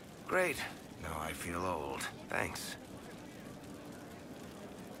 Great. Now I feel old. Thanks.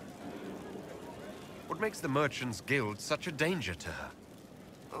 What makes the Merchants Guild such a danger to her?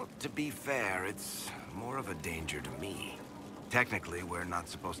 Well, to be fair, it's more of a danger to me. Technically, we're not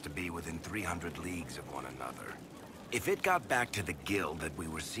supposed to be within 300 leagues of one another. If it got back to the guild that we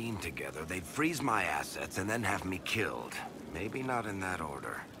were seen together, they'd freeze my assets and then have me killed. Maybe not in that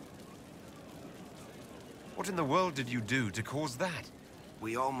order. What in the world did you do to cause that?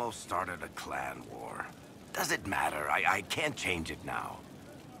 We almost started a clan war. Does it matter? I can't change it now.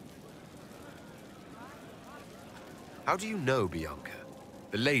 How do you know Bianca?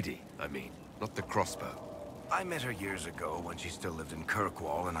 The lady, I mean, not the crossbow. I met her years ago when she still lived in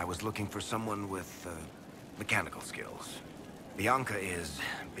Kirkwall, and I was looking for someone with, mechanical skills. Bianca is,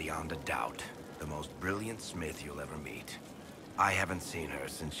 beyond a doubt, the most brilliant smith you'll ever meet. I haven't seen her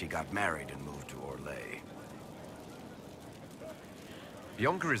since she got married and moved to Orlais.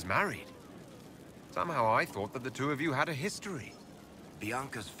 Bianca is married. Somehow I thought that the two of you had a history.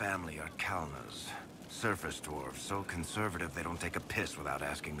 Bianca's family are Kalnas. Surface dwarves, so conservative they don't take a piss without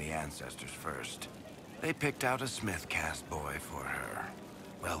asking the ancestors first. They picked out a smith caste boy for her.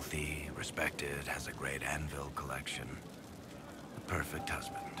 Wealthy, respected, has a great anvil collection. The perfect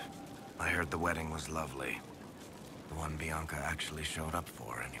husband. I heard the wedding was lovely. The one Bianca actually showed up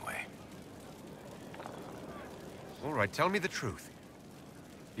for, anyway. All right, tell me the truth.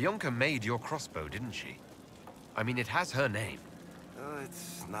 Bianca made your crossbow, didn't she? I mean, it has her name.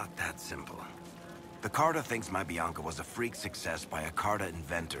 It's not that simple. The Carta thinks my Bianca was a freak success by a Carta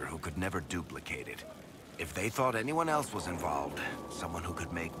inventor who could never duplicate it. If they thought anyone else was involved, someone who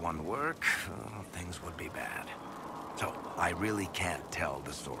could make one work, things would be bad. So, I really can't tell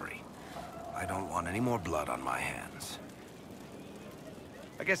the story. I don't want any more blood on my hands.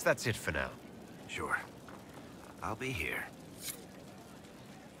 I guess that's it for now. Sure. I'll be here.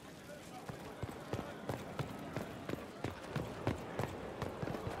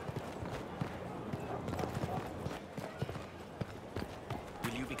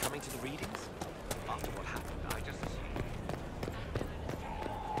 Will you be coming to the readings? After what happened, I just assumed...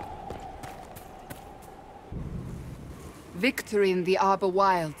 Victory in the Arbor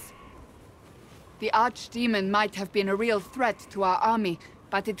Wilds. The Archdemon might have been a real threat to our army,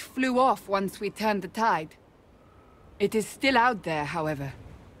 but it flew off once we turned the tide. It is still out there, however.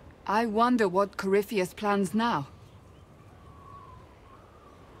 I wonder what Corypheus plans now.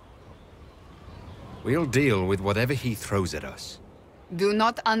 We'll deal with whatever he throws at us. Do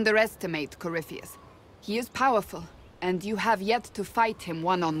not underestimate Corypheus. He is powerful, and you have yet to fight him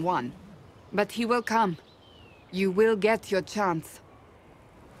one-on-one. But he will come. You will get your chance.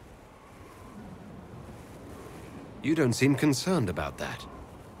 You don't seem concerned about that.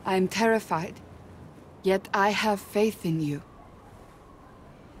 I'm terrified. Yet I have faith in you.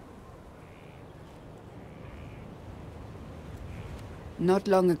 Not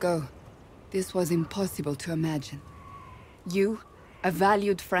long ago, this was impossible to imagine. You, a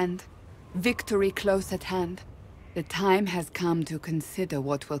valued friend, victory close at hand. The time has come to consider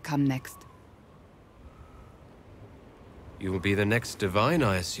what will come next. You will be the next divine,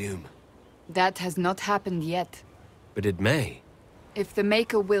 I assume. That has not happened yet. But it may. If the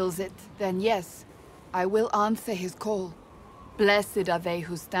Maker wills it, then yes, I will answer his call. Blessed are they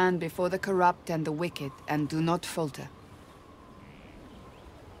who stand before the corrupt and the wicked, and do not falter.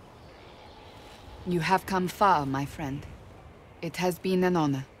 You have come far, my friend. It has been an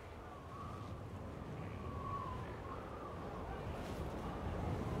honor.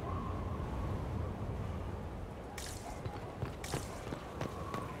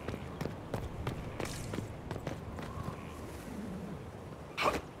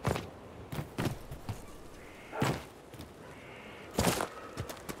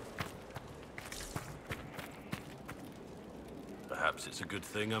 Perhaps it's a good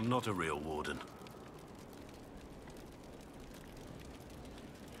thing I'm not a real warden.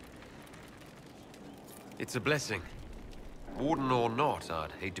 It's a blessing. Warden or not,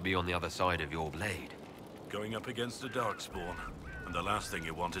 I'd hate to be on the other side of your blade. Going up against a darkspawn, and the last thing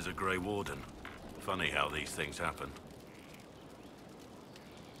you want is a Grey Warden. Funny how these things happen.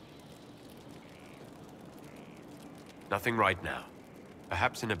 Nothing right now.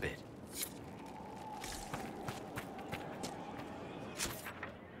 Perhaps in a bit.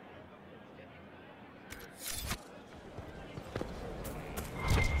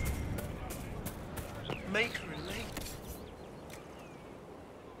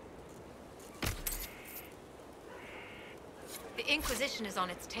 The Inquisition is on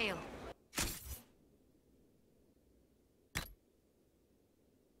its tail.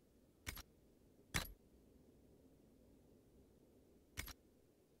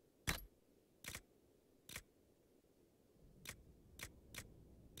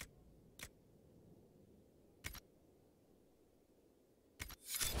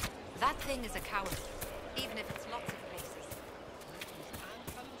 That thing is a coward, even if it's lots of places.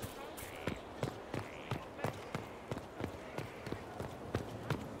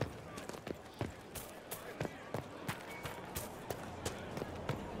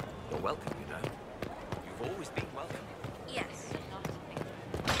 You're welcome, you know. You've always been welcome. Yes.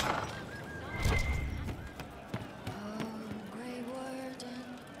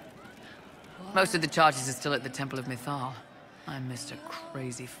 Most of the charges are still at the Temple of Mythal. I'm Mr.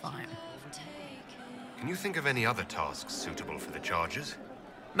 Crazy Fine. Can you think of any other tasks suitable for the charges?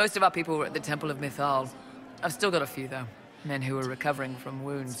 Most of our people were at the Temple of Mythal. I've still got a few, though. Men who are recovering from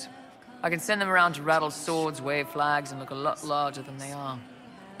wounds. I can send them around to rattle swords, wave flags, and look a lot larger than they are.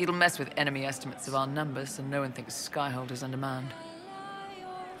 It'll mess with enemy estimates of our numbers, so no one thinks Skyhold is undermanned.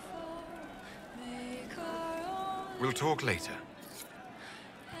 We'll talk later.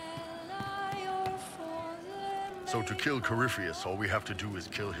 So to kill Corypheus, all we have to do is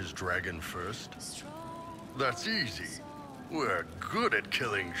kill his dragon first? That's easy. We're good at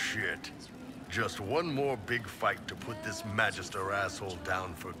killing shit. Just one more big fight to put this Magister asshole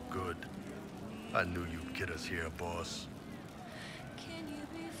down for good. I knew you'd get us here, boss.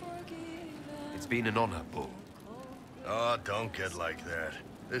 It's been an honor, Bull. Oh, don't get like that.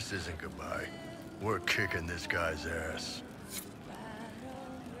 This isn't goodbye. We're kicking this guy's ass.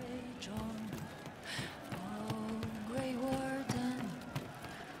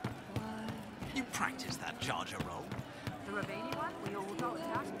 You practice that charger roll? The remaining one, we all got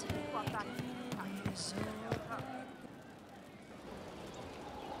that. Swap that.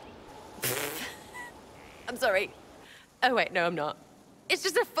 I'm sorry. Oh wait, no I'm not. It's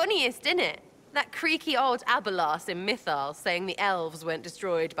just the funniest, isn't it? That creaky old Abelas in Mythal saying the elves weren't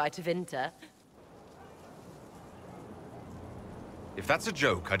destroyed by Tevinter. If that's a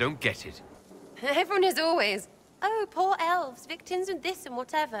joke, I don't get it. Everyone is always, oh, poor elves, victims of this and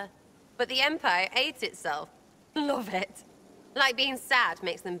whatever. But the Empire hates itself. Love it. Like being sad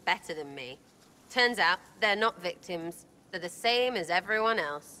makes them better than me. Turns out, they're not victims. They're the same as everyone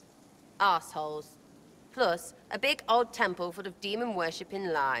else. Arseholes. Plus, a big old temple full of demon-worshipping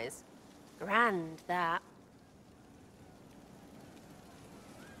lies. Grand, that.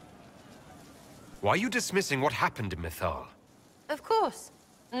 Why are you dismissing what happened in Mythal? Of course.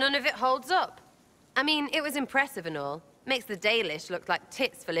 None of it holds up. I mean, it was impressive and all. Makes the Dalish look like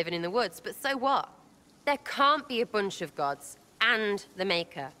tits for living in the woods, but so what? There can't be a bunch of gods, and the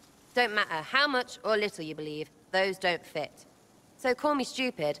Maker. Don't matter how much or little you believe, those don't fit. So call me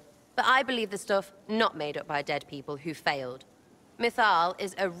stupid, but I believe the stuff not made up by dead people who failed. Mythal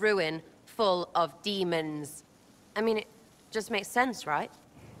is a ruin full of demons. I mean, it just makes sense, right?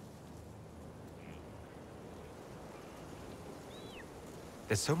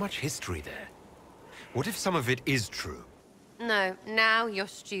 There's so much history there. What if some of it is true? No, now you're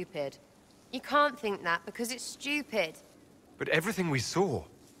stupid. You can't think that because it's stupid. But everything we saw...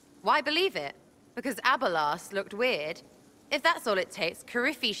 Why believe it? Because Abelas looked weird? If that's all it takes,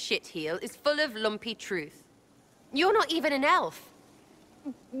 Cariffi's shitheel is full of lumpy truth. You're not even an elf.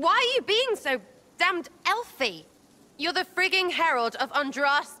 Why are you being so damned elfy? You're the frigging herald of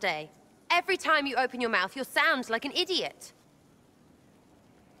Andraste. Every time you open your mouth, you'll sound like an idiot.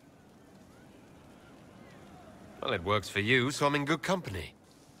 Well, it works for you, so I'm in good company.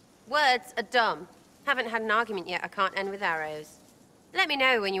 Words are dumb. Haven't had an argument yet I can't end with arrows. Let me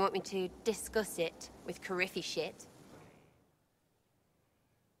know when you want me to discuss it with Cariffi shit.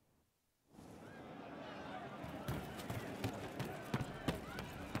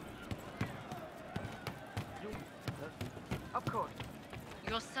 Of course.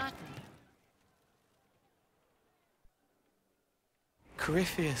 You're certain?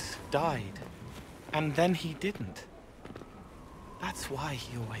 Corypheus died, and then he didn't. That's why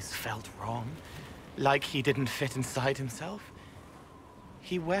he always felt wrong, like he didn't fit inside himself.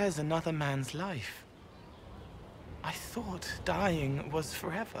 He wears another man's life. I thought dying was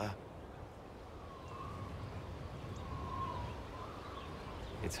forever.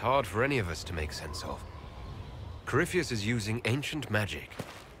 It's hard for any of us to make sense of. Corypheus is using ancient magic.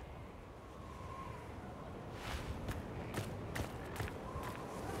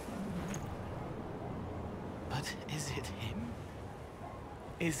 But is it him?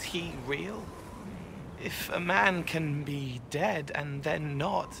 Is he real? If a man can be dead and then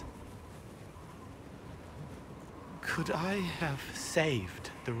not, could I have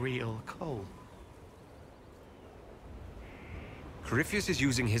saved the real Cole? Corypheus is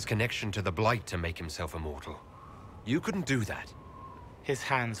using his connection to the Blight to make himself immortal. You couldn't do that. His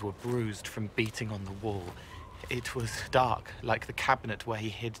hands were bruised from beating on the wall. It was dark, like the cabinet where he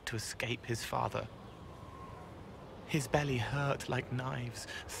hid to escape his father. His belly hurt like knives,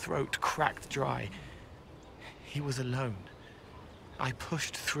 throat cracked dry. He was alone. I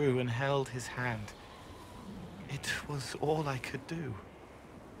pushed through and held his hand. It was all I could do.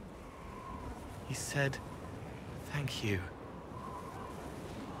 He said, "Thank you."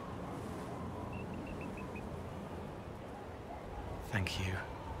 Thank you.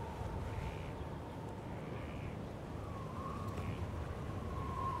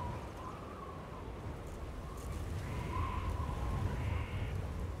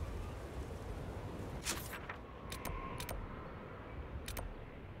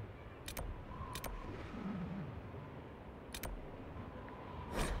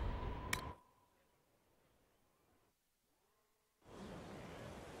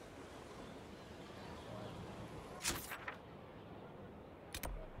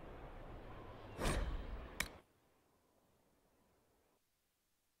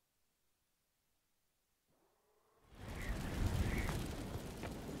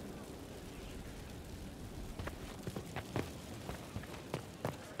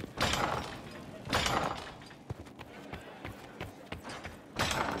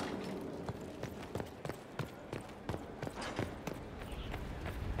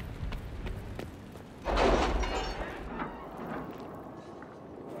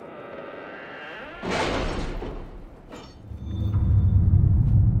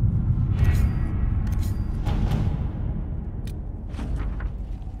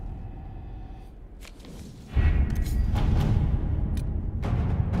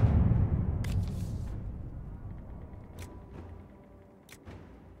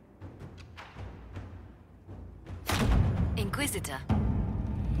 Inquisitor.